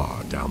too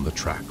far down the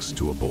tracks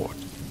to abort.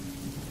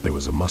 There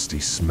was a musty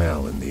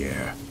smell in the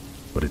air,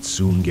 but it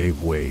soon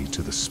gave way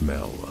to the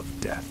smell of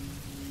death.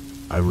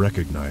 I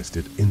recognized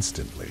it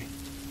instantly.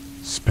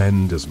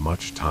 Spend as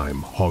much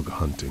time hog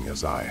hunting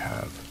as I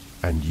have,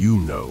 and you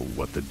know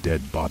what the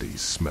dead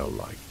bodies smell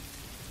like.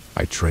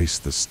 I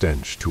traced the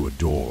stench to a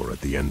door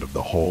at the end of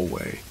the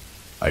hallway.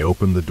 I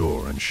opened the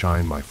door and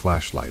shined my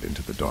flashlight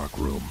into the dark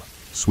room,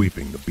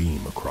 sweeping the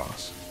beam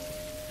across.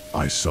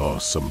 I saw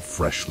some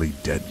freshly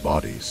dead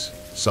bodies,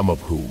 some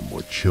of whom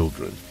were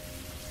children.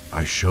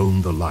 I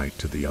shone the light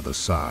to the other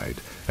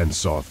side and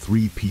saw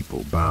 3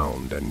 people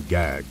bound and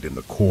gagged in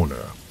the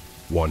corner,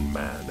 1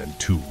 man and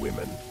 2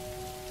 women.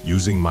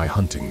 Using my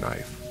hunting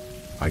knife,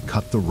 I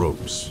cut the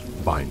ropes,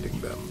 binding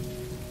them.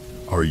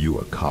 "Are you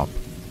a cop?"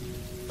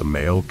 the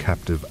male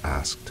captive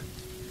asked.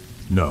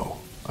 "No,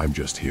 I'm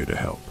just here to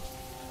help,"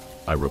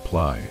 I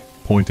reply,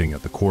 pointing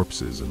at the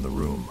corpses in the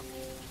room.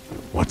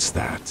 "What's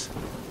that?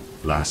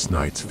 Last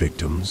night's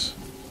victims?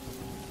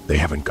 They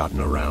haven't gotten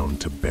around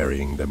to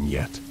burying them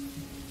yet.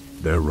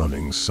 They're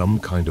running some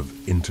kind of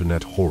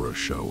internet horror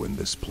show in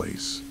this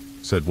place,"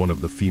 said one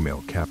of the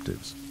female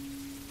captives.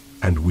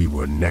 "And we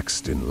were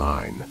next in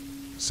line,"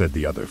 said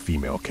the other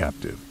female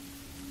captive.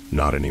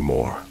 "Not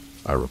anymore,"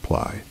 I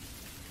reply.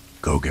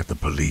 "Go get the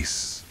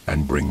police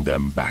and bring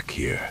them back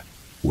here.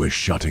 We're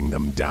shutting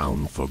them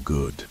down for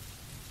good."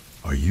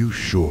 "Are you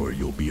sure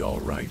you'll be all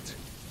right?"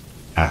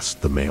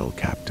 asked the male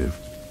captive.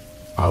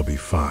 "I'll be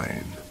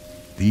fine.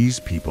 These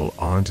people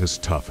aren't as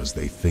tough as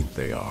they think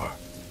they are.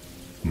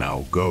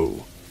 Now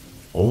go."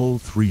 All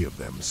 3 of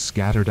them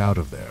scattered out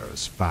of there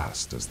as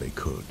fast as they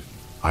could.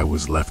 I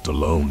was left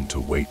alone to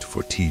wait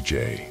for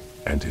TJ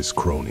and his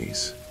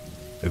cronies.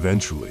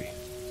 Eventually,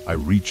 I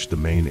reached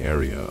the main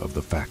area of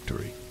the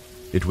factory.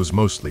 It was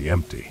mostly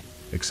empty,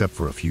 except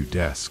for a few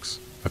desks,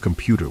 a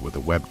computer with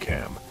a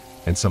webcam,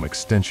 and some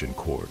extension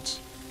cords.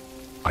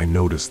 I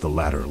noticed the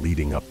ladder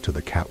leading up to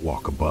the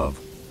catwalk above.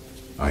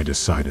 I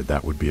decided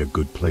that would be a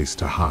good place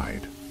to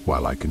hide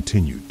while I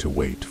continued to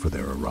wait for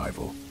their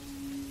arrival.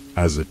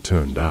 As it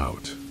turned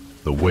out,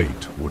 the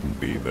wait wouldn't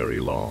be very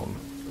long.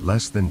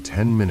 Less than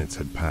 10 minutes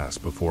had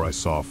passed before I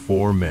saw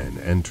 4 men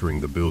entering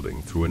the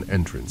building through an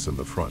entrance in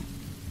the front.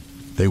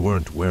 They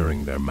weren't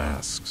wearing their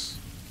masks.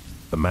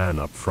 The man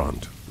up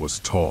front was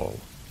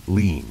tall,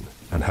 lean,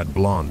 and had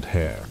blonde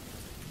hair.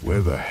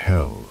 "Where the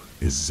hell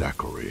is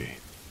Zachary?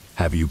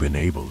 Have you been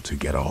able to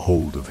get a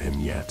hold of him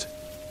yet?"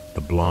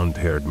 the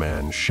blonde-haired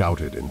man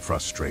shouted in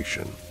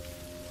frustration.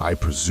 I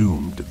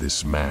presumed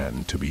this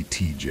man to be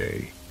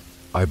TJ.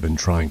 "I've been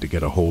trying to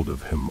get a hold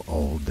of him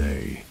all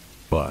day,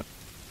 but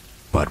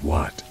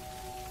what?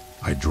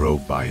 I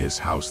drove by his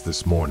house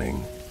this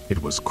morning.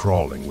 It was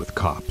crawling with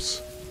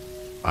cops.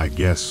 I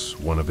guess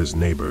one of his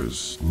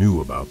neighbors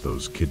knew about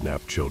those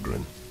kidnapped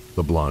children,"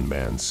 the blonde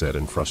man said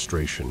in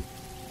frustration.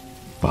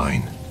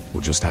 "Fine,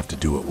 we'll just have to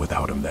do it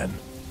without him then.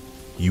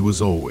 He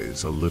was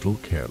always a little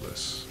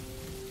careless.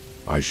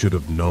 I should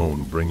have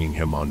known bringing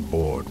him on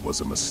board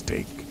was a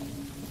mistake."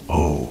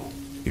 "Oh,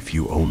 if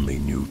you only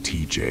knew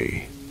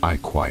TJ," I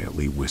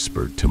quietly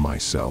whispered to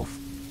myself.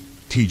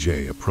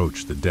 TJ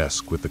approached the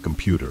desk with the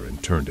computer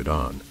and turned it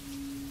on.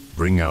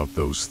 "Bring out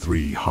those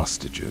 3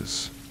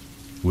 hostages.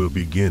 We'll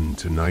begin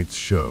tonight's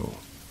show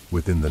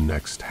within the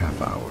next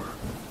half hour."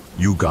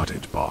 "You got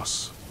it,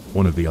 boss,"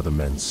 one of the other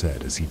men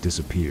said as he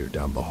disappeared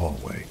down the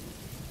hallway.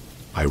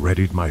 I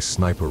readied my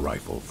sniper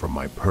rifle from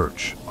my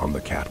perch on the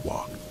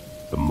catwalk.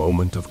 The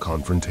moment of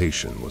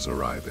confrontation was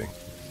arriving.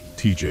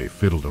 TJ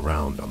fiddled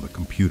around on the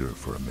computer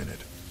for a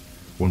minute,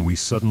 when we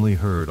suddenly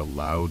heard a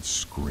loud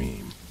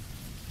scream.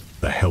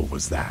 "The hell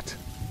was that?"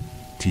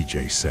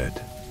 TJ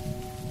said.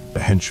 The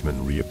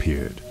henchman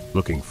reappeared,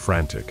 looking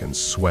frantic and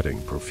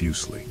sweating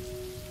profusely.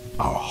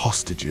 "Our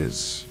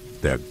hostages,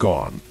 they're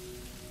gone."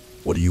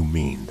 "What do you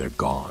mean they're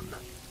gone?"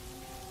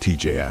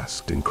 TJ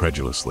asked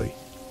incredulously.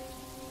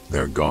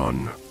 "They're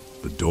gone.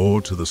 The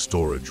door to the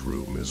storage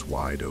room is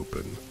wide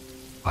open.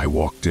 I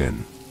walked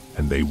in,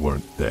 and they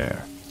weren't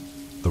there.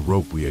 The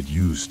rope we had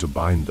used to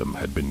bind them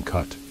had been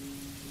cut."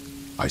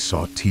 I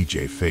saw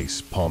TJ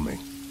face palming.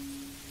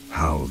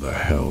 "How the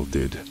hell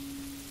did—"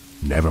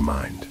 "Never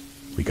mind.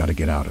 We gotta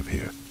get out of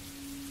here.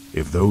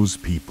 If those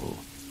people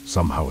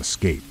somehow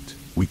escaped,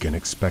 we can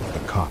expect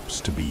the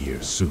cops to be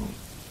here soon."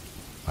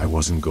 I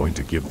wasn't going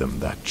to give them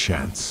that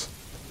chance.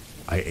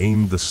 I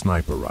aimed the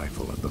sniper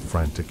rifle at the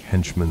frantic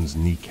henchman's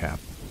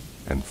kneecap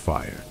and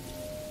fired.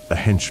 The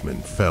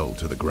henchman fell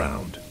to the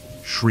ground,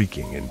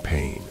 shrieking in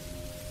pain.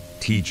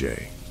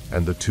 TJ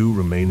and the 2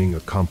 remaining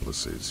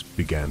accomplices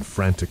began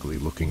frantically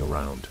looking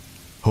around,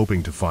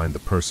 hoping to find the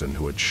person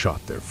who had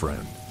shot their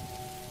friend.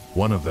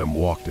 One of them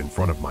walked in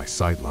front of my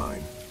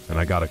sightline, and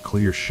I got a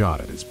clear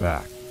shot at his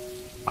back.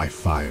 I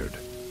fired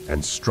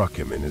and struck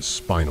him in his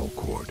spinal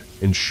cord,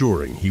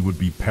 ensuring he would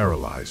be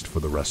paralyzed for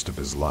the rest of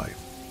his life.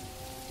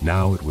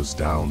 Now it was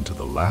down to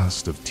the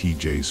last of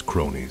TJ's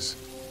cronies.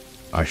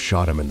 I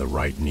shot him in the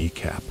right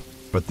kneecap,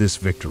 but this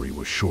victory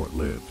was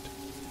short-lived.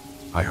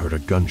 I heard a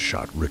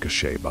gunshot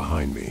ricochet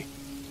behind me.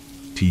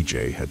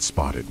 TJ had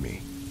spotted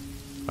me.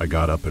 I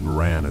got up and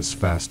ran as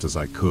fast as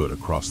I could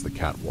across the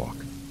catwalk.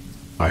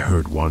 I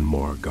heard one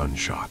more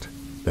gunshot,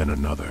 then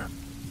another.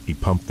 He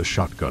pumped the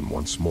shotgun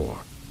once more,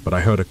 but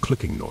I heard a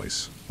clicking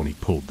noise when he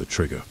pulled the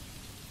trigger.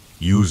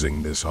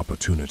 Using this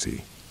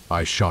opportunity,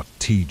 I shot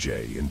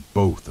TJ in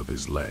both of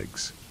his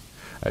legs,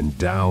 and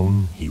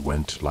down he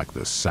went like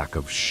the sack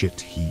of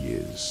shit he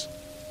is.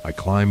 I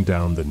climbed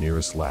down the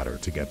nearest ladder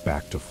to get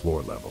back to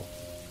floor level.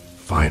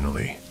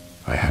 Finally,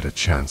 I had a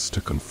chance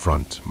to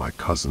confront my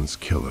cousin's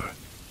killer.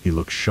 He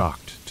looked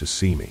shocked to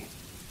see me.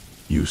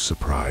 "You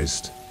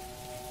surprised?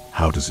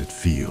 How does it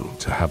feel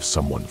to have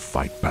someone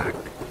fight back?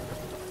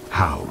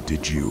 How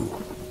did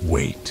you?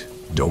 Wait,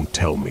 don't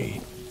tell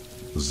me."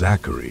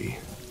 Zachary,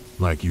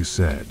 like you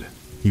said,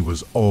 he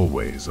was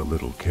always a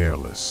little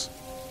careless,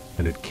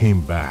 and it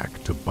came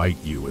back to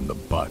bite you in the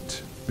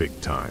butt, big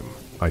time,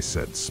 I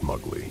said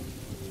smugly.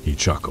 He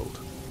chuckled.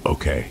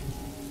 "Okay,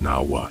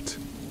 now what?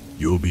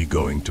 You'll be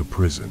going to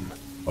prison,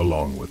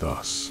 along with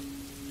us.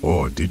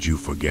 Or did you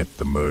forget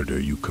the murder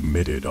you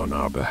committed on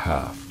our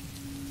behalf?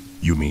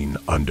 You mean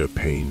under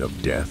pain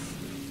of death?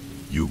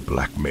 You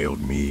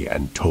blackmailed me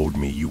and told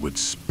me you would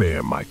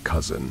spare my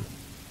cousin."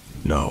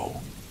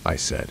 "No," I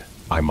said,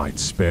 "I might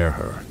spare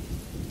her.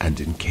 And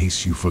in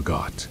case you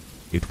forgot,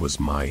 it was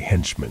my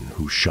henchman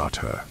who shot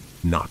her,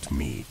 not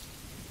me."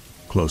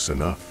 "Close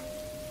enough.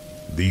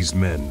 These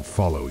men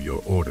follow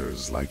your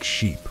orders like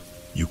sheep.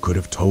 You could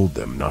have told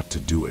them not to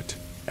do it,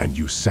 and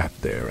you sat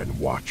there and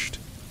watched."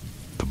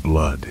 "The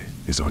blood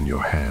is on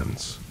your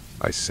hands,"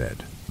 I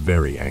said,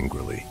 very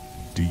angrily.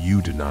 "Do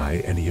you deny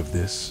any of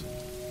this?"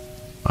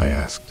 I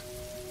asked.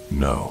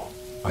 "No,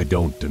 I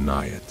don't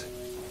deny it.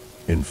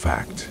 In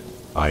fact,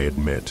 I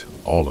admit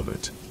all of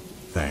it."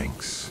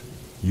 "Thanks.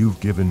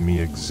 You've given me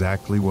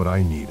exactly what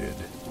I needed,"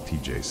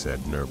 TJ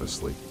said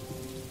nervously.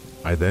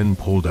 I then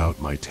pulled out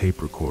my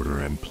tape recorder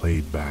and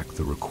played back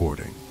the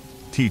recording.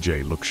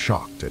 TJ looked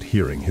shocked at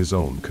hearing his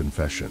own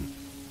confession.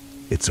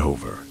 "It's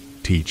over,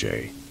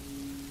 TJ.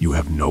 You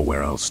have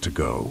nowhere else to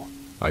go,"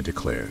 I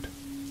declared.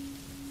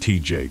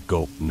 TJ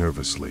gulped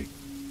nervously.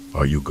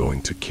 "Are you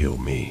going to kill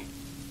me?"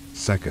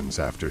 Seconds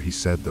after he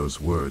said those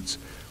words,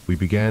 we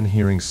began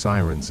hearing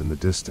sirens in the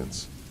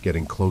distance,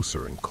 getting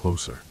closer and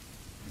closer.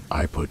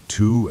 I put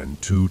two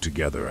and two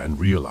together and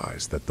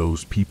realized that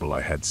those people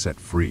I had set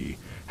free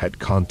had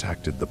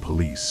contacted the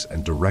police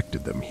and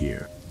directed them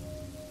here.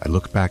 I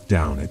looked back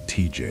down at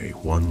TJ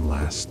one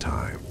last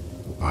time.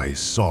 "I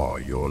saw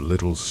your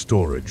little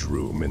storage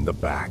room in the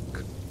back.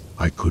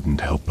 I couldn't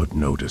help but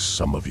notice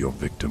some of your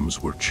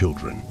victims were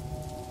children.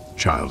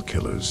 Child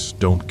killers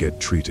don't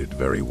get treated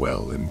very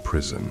well in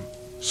prison.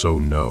 So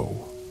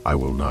no, I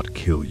will not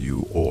kill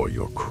you or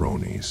your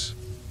cronies.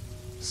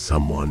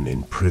 Someone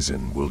in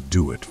prison will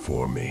do it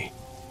for me."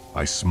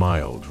 I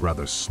smiled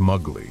rather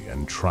smugly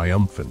and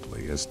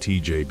triumphantly as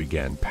TJ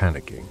began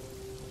panicking.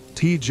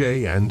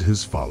 TJ and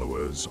his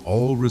followers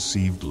all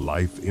received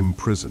life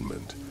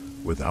imprisonment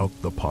without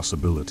the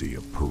possibility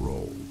of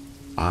parole.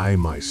 I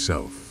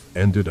myself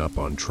ended up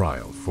on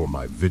trial for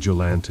my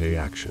vigilante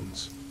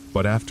actions,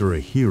 but after a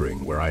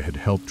hearing where I had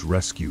helped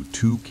rescue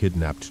 2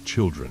 kidnapped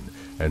children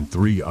and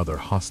 3 other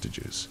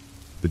hostages,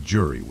 the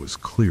jury was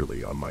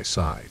clearly on my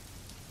side.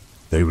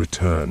 They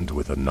returned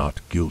with a not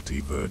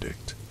guilty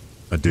verdict.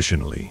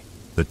 Additionally,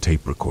 the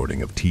tape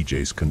recording of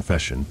TJ's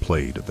confession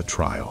played at the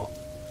trial.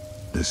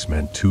 This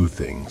meant 2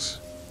 things.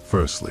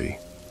 Firstly,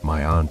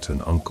 my aunt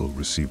and uncle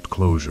received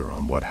closure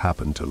on what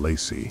happened to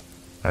Lacey,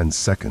 and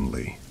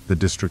secondly, the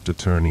district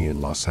attorney in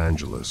Los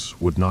Angeles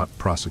would not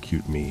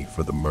prosecute me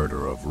for the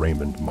murder of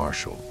Raymond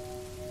Marshall.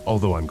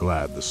 Although I'm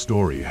glad the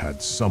story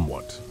had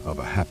somewhat of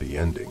a happy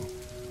ending,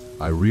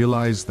 I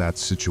realize that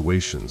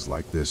situations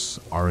like this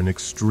are an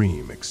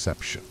extreme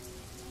exception.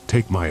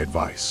 Take my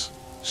advice.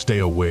 Stay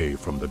away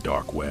from the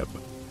dark web.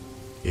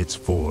 It's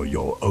for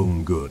your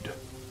own good.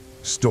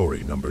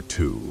 Story number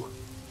 2.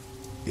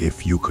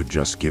 If you could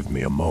just give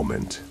me a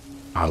moment,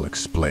 I'll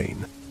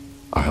explain.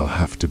 I'll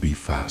have to be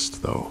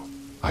fast, though.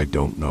 I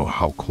don't know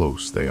how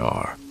close they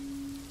are.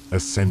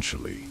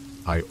 Essentially,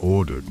 I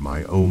ordered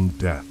my own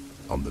death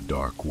on the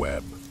dark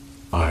web.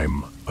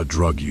 I'm a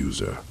drug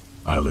user,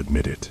 I'll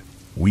admit it.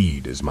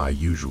 Weed is my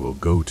usual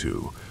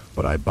go-to,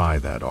 but I buy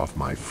that off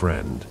my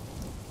friend.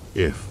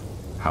 If,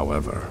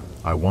 however,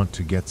 I want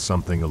to get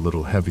something a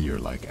little heavier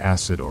like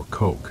acid or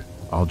coke,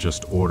 I'll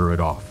just order it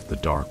off the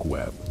dark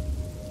web.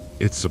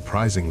 It's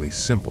surprisingly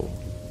simple.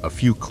 A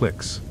few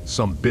clicks,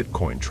 some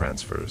Bitcoin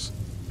transfers,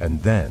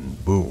 and then,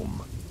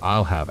 boom,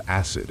 I'll have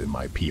acid in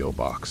my P.O.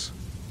 box.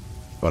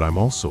 But I'm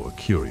also a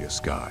curious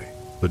guy.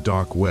 The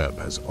dark web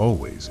has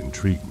always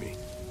intrigued me.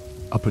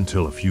 Up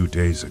until a few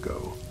days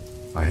ago,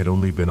 I had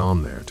only been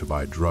on there to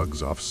buy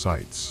drugs off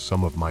sites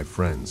some of my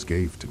friends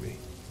gave to me.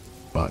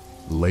 But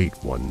late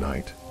one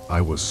night,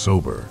 I was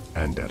sober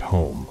and at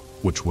home,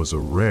 which was a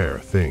rare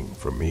thing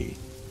for me.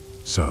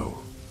 So,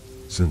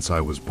 Since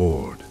I was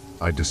bored,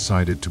 I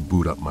decided to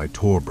boot up my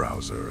Tor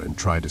browser and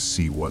try to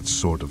see what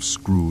sort of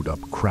screwed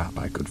up crap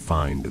I could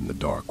find in the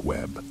dark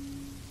web.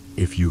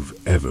 If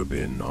you've ever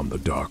been on the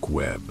dark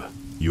web,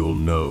 you'll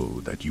know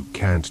that you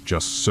can't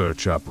just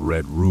search up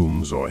red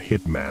rooms or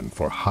Hitman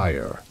for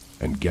hire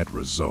and get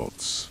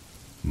results.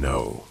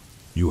 No,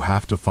 you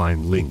have to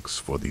find links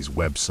for these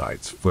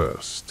websites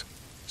first.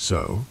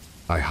 So,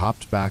 I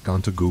hopped back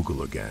onto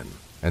Google again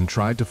and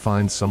tried to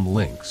find some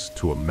links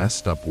to a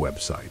messed up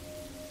website.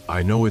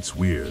 I know it's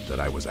weird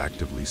that I was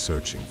actively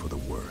searching for the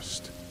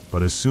worst,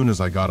 but as soon as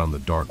I got on the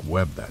dark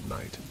web that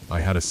night, I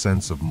had a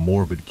sense of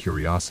morbid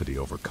curiosity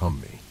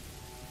overcome me.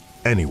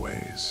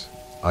 Anyways,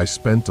 I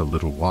spent a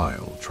little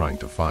while trying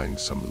to find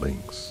some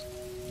links.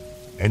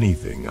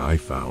 Anything I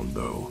found,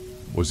 though,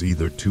 was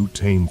either too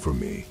tame for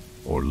me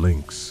or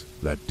links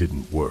that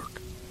didn't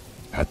work.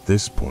 At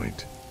this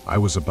point, I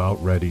was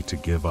about ready to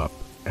give up,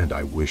 and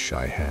I wish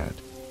I had.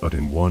 But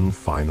in one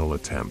final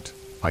attempt,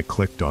 I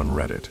clicked on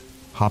Reddit,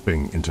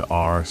 hopping into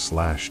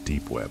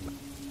r/deepweb.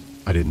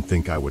 I didn't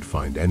think I would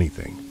find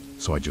anything,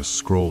 so I just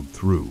scrolled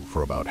through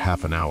for about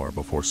half an hour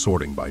before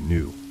sorting by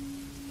new.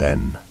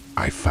 Then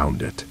I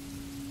found it.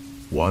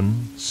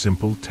 One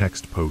simple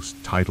text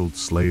post titled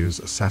Slayer's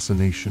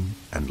Assassination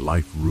and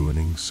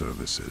Life-Ruining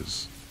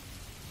Services.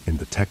 In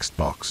the text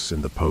box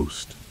in the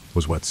post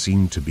was what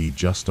seemed to be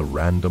just a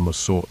random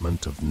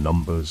assortment of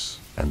numbers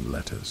and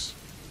letters.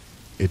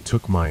 It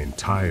took my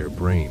entire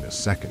brain a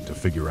second to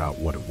figure out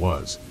what it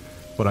was,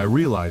 but I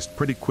realized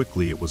pretty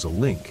quickly it was a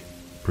link,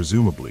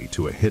 presumably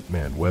to a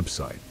Hitman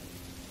website.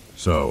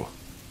 So,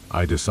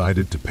 I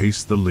decided to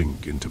paste the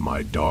link into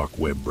my dark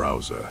web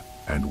browser,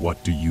 and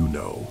what do you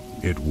know?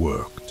 It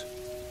worked.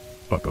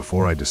 But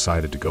before I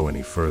decided to go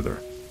any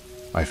further,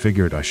 I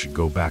figured I should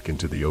go back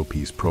into the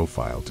OP's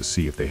profile to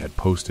see if they had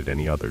posted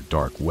any other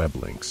dark web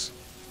links.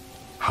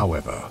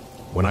 However,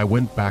 when I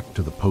went back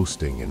to the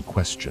posting in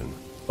question,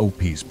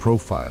 OP's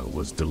profile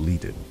was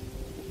deleted.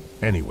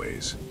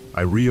 Anyways,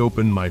 I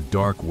reopened my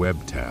dark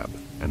web tab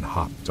and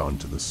hopped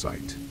onto the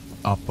site.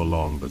 Up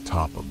along the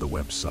top of the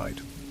website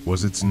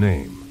was its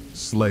name,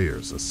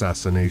 Slayer's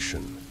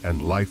Assassination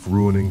and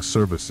Life-Ruining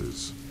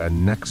Services,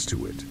 and next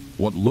to it,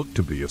 what looked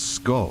to be a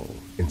skull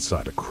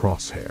inside a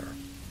crosshair.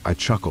 I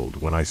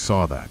chuckled when I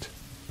saw that.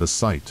 The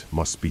site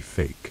must be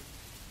fake.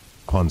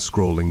 Upon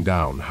scrolling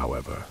down,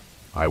 however,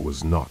 I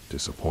was not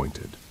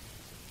disappointed.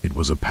 It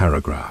was a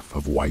paragraph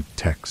of white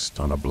text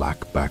on a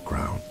black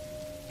background.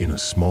 In a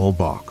small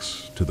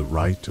box to the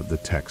right of the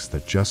text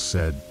that just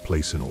said,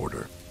 "Place an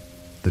order."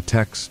 The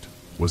text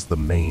was the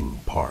main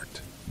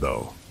part,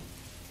 though,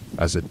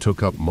 as it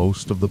took up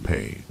most of the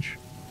page.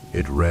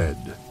 It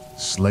read,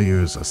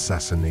 "Slayer's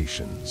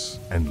Assassinations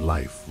and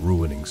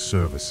Life-Ruining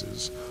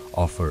Services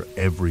offer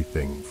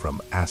everything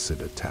from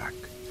acid attack,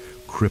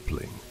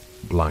 crippling,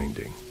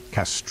 blinding,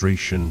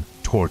 castration,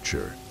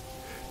 torture,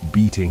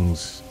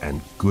 beatings,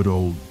 and good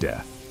old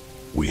death.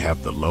 We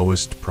have the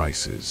lowest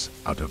prices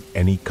out of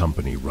any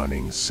company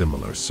running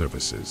similar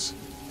services,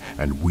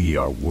 and we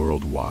are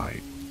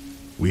worldwide.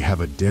 We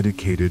have a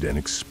dedicated and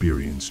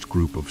experienced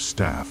group of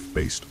staff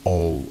based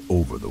all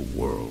over the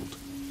world.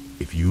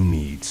 If you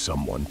need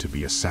someone to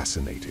be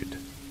assassinated,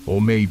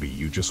 or maybe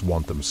you just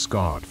want them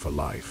scarred for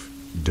life,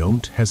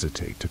 don't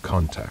hesitate to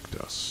contact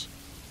us."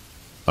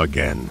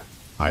 Again,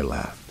 I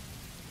laughed.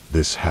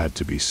 This had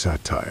to be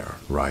satire,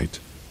 right?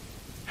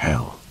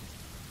 Hell,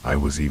 I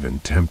was even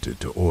tempted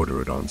to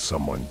order it on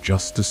someone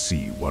just to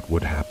see what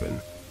would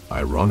happen.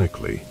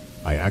 Ironically,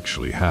 I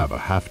actually have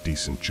a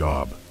half-decent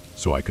job,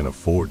 so I can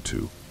afford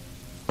to.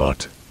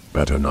 But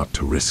better not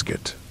to risk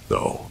it,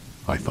 though,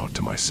 I thought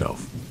to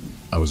myself.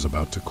 I was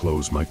about to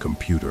close my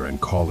computer and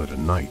call it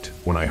a night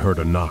when I heard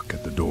a knock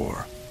at the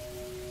door.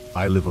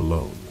 I live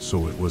alone,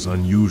 so it was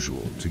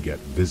unusual to get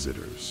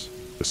visitors,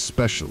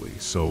 especially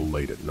so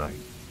late at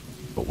night.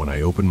 But when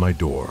I opened my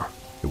door,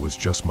 it was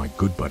just my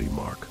good buddy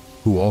Mark,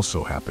 who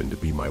also happened to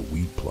be my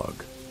weed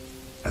plug.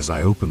 As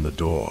I opened the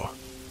door,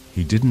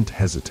 he didn't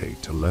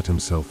hesitate to let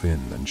himself in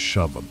and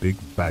shove a big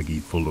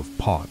baggie full of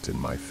pot in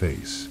my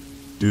face.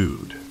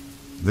 "Dude,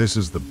 this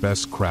is the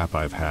best crap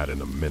I've had in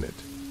a minute.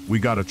 We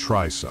gotta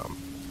try some."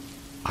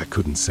 I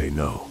couldn't say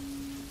no.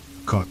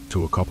 Cut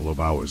to a couple of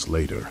hours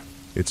later.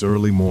 It's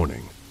early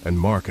morning, and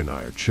Mark and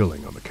I are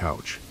chilling on the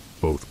couch,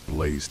 both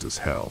blazed as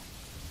hell.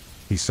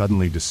 He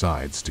suddenly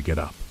decides to get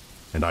up,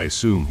 and I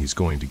assume he's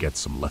going to get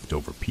some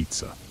leftover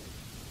pizza.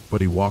 But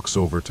he walks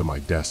over to my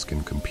desk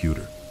and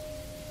computer.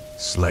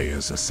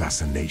 "Slayer's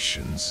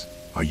Assassinations.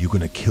 Are you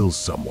gonna kill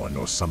someone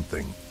or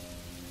something?"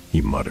 he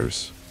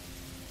mutters.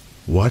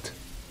 "What?"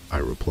 I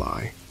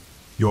reply.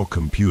 "Your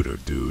computer,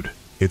 dude.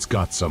 It's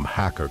got some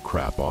hacker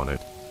crap on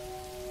it.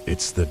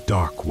 It's the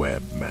dark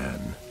web,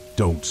 man.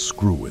 Don't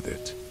screw with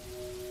it."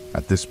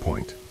 At this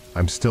point,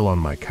 I'm still on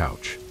my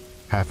couch,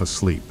 half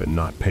asleep and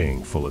not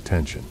paying full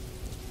attention.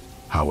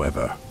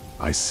 However,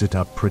 I sit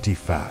up pretty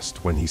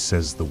fast when he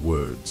says the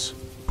words,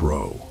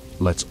 "Bro,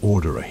 let's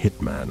order a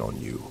hitman on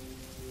you."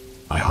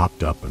 I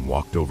hopped up and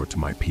walked over to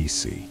my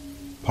PC.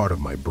 Part of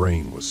my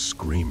brain was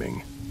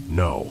screaming,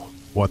 "No,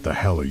 What the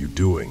hell are you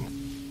doing?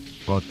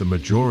 But the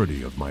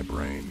majority of my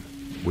brain,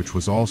 which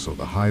was also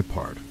the high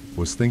part,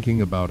 was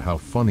thinking about how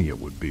funny it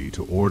would be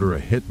to order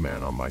a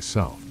hitman on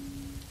myself.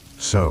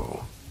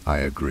 So, I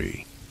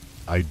agree.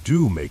 I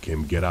do make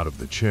him get out of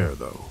the chair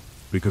though,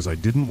 because I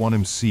didn't want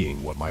him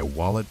seeing what my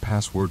wallet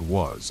password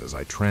was as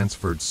I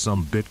transferred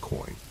some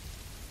Bitcoin.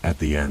 At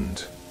the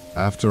end,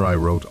 after I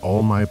wrote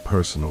all my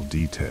personal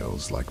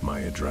details like my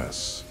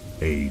address,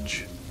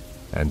 age,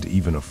 and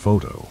even a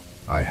photo,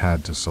 I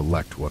had to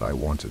select what I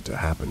wanted to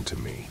happen to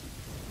me.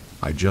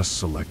 I just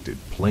selected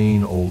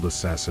plain old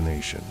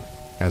assassination,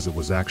 as it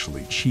was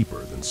actually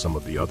cheaper than some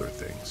of the other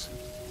things.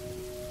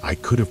 I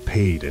could have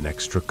paid an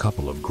extra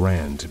couple of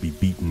grand to be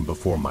beaten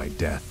before my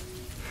death,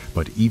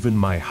 but even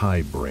my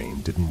high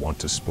brain didn't want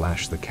to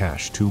splash the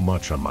cash too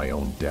much on my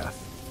own death.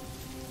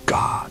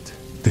 God,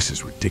 this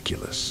is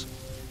ridiculous.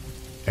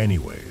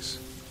 Anyways,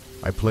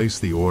 I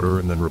placed the order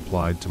and then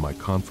replied to my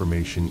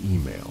confirmation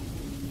email.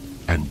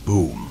 And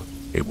boom,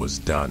 it was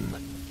done.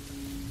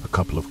 A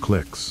couple of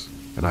clicks,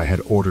 and I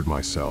had ordered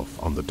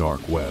myself on the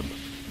dark web.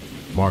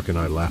 Mark and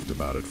I laughed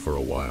about it for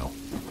a while,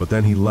 but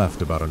then he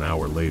left about an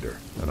hour later,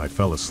 and I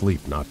fell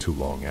asleep not too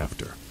long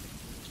after.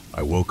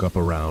 I woke up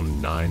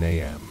around 9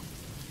 a.m.,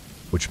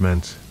 which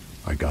meant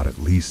I got at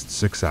least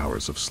 6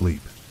 hours of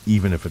sleep,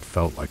 even if it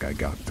felt like I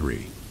got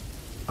 3.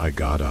 I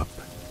got up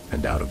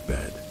and out of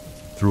bed,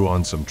 threw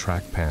on some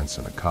track pants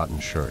and a cotton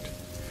shirt,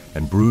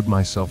 and brewed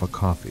myself a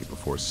coffee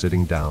before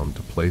sitting down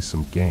to play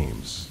some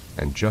games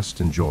and just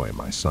enjoy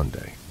my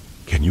Sunday.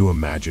 Can you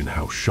imagine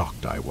how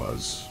shocked I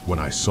was when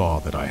I saw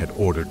that I had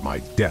ordered my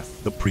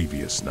death the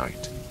previous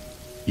night?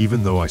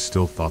 Even though I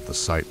still thought the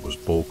site was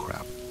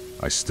bullcrap,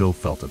 I still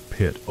felt a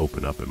pit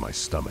open up in my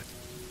stomach.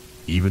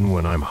 Even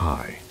when I'm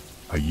high,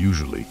 I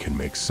usually can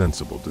make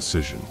sensible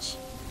decisions.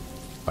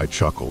 I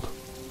chuckled.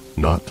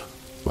 Not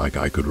like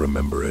I could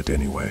remember it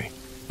anyway,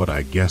 but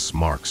I guess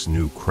Mark's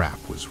new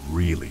crap was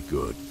really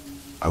good.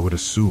 I would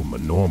assume a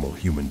normal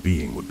human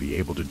being would be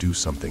able to do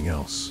something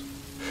else,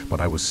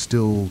 but I was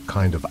still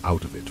kind of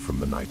out of it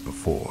from the night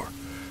before,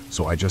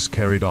 so I just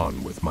carried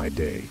on with my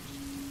day.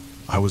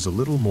 I was a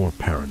little more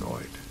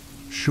paranoid,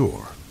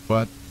 sure,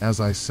 but as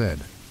I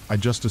said, I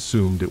just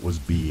assumed it was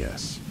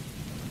BS.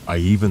 I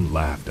even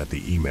laughed at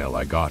the email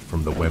I got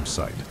from the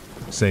website,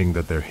 saying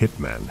that their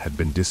hitman had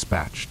been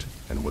dispatched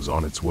and was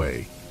on its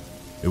way.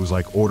 It was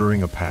like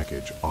ordering a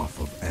package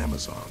off of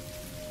Amazon.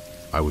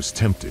 I was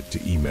tempted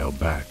to email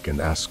back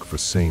and ask for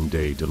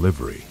same-day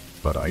delivery,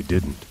 but I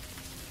didn't.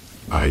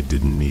 I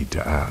didn't need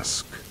to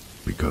ask,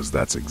 because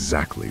that's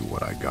exactly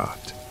what I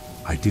got.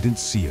 I didn't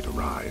see it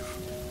arrive,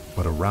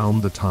 but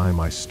around the time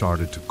I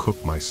started to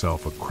cook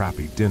myself a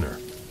crappy dinner,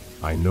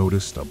 I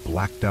noticed a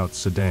blacked-out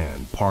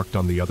sedan parked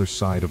on the other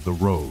side of the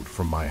road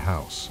from my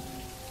house.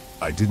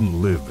 I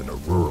didn't live in a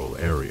rural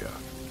area,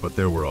 but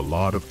there were a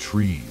lot of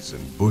trees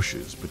and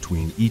bushes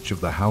between each of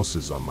the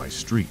houses on my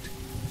street,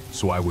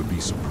 so I would be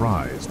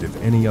surprised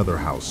if any other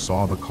house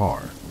saw the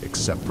car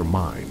except for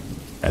mine.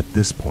 At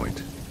this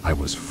point, I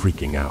was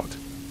freaking out.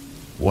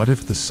 What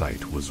if the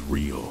site was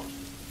real?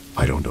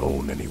 I don't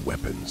own any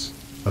weapons,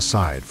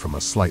 aside from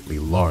a slightly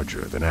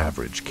larger than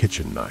average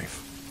kitchen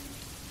knife.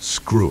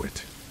 Screw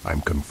it,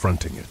 I'm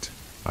confronting it,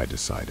 I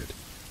decided.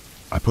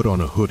 I put on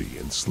a hoodie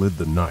and slid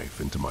the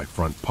knife into my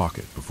front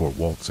pocket before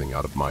waltzing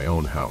out of my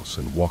own house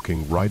and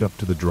walking right up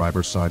to the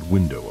driver's side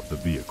window of the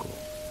vehicle.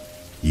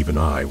 Even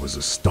I was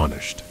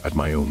astonished at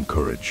my own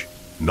courage,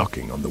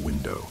 knocking on the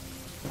window.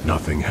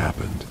 Nothing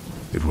happened.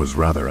 It was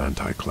rather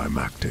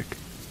anticlimactic.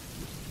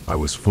 I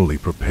was fully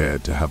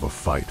prepared to have a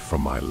fight for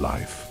my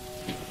life,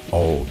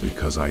 all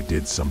because I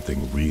did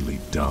something really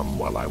dumb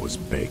while I was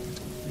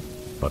baked.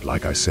 But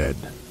like I said,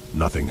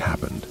 nothing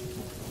happened.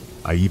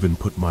 I even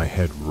put my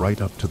head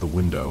right up to the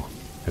window,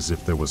 as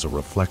if there was a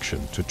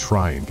reflection to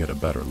try and get a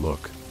better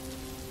look.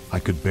 I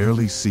could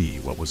barely see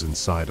what was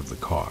inside of the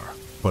car,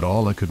 but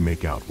all I could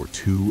make out were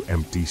 2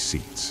 empty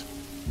seats.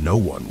 No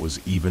one was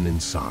even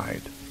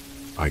inside.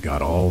 I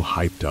got all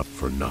hyped up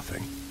for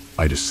nothing.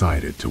 I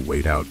decided to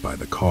wait out by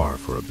the car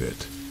for a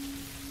bit.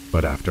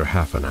 But after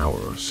half an hour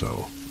or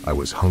so, I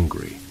was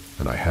hungry,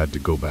 and I had to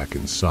go back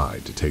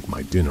inside to take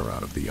my dinner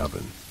out of the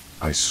oven.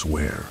 I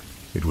swear,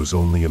 it was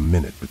only a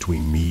minute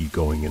between me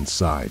going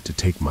inside to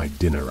take my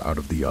dinner out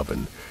of the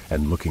oven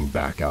and looking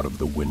back out of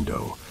the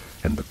window,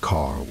 and the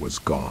car was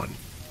gone.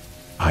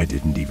 I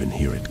didn't even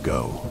hear it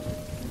go.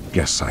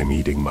 Guess I'm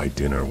eating my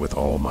dinner with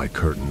all my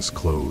curtains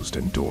closed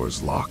and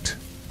doors locked,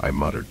 I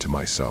muttered to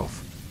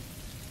myself.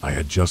 I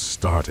had just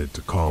started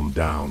to calm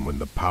down when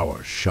the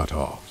power shut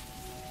off.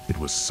 It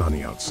was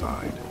sunny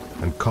outside,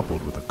 and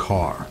coupled with a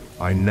car,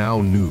 I now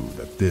knew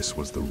that this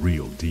was the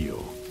real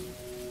deal.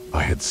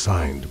 I had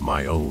signed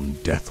my own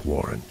death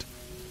warrant.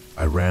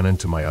 I ran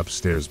into my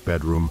upstairs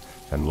bedroom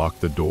and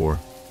locked the door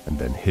and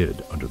then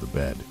hid under the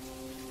bed.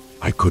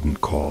 I couldn't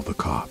call the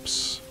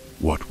cops.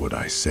 What would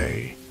I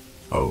say?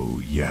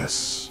 Oh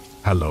yes.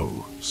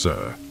 Hello,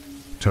 sir.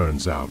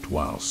 Turns out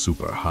while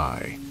super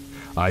high,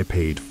 I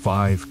paid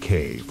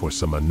 $5,000 for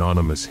some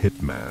anonymous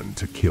hitman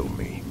to kill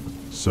me.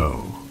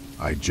 So,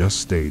 I just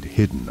stayed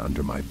hidden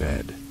under my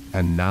bed,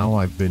 and now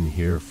I've been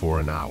here for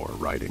an hour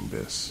writing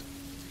this.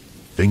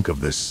 Think of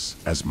this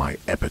as my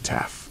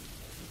epitaph.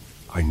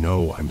 I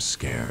know I'm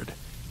scared.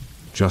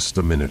 Just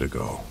a minute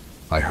ago,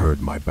 I heard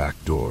my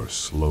back door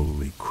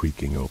slowly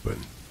creaking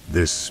open.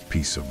 This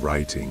piece of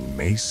writing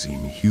may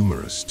seem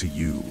humorous to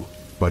you,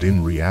 but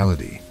in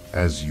reality,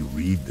 as you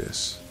read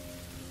this,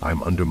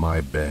 I'm under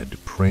my bed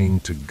praying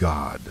to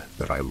God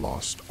that I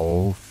lost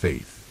all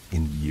faith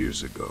in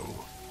years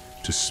ago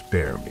to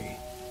spare me.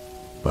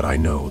 But I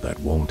know that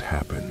won't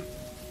happen.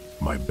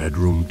 My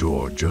bedroom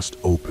door just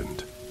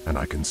opened, and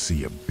I can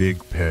see a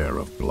big pair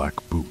of black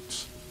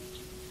boots.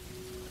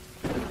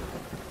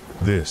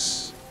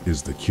 This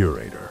is the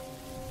Curator.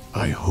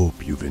 I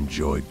hope you've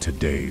enjoyed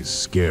today's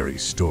scary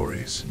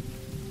stories.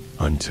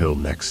 Until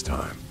next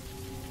time.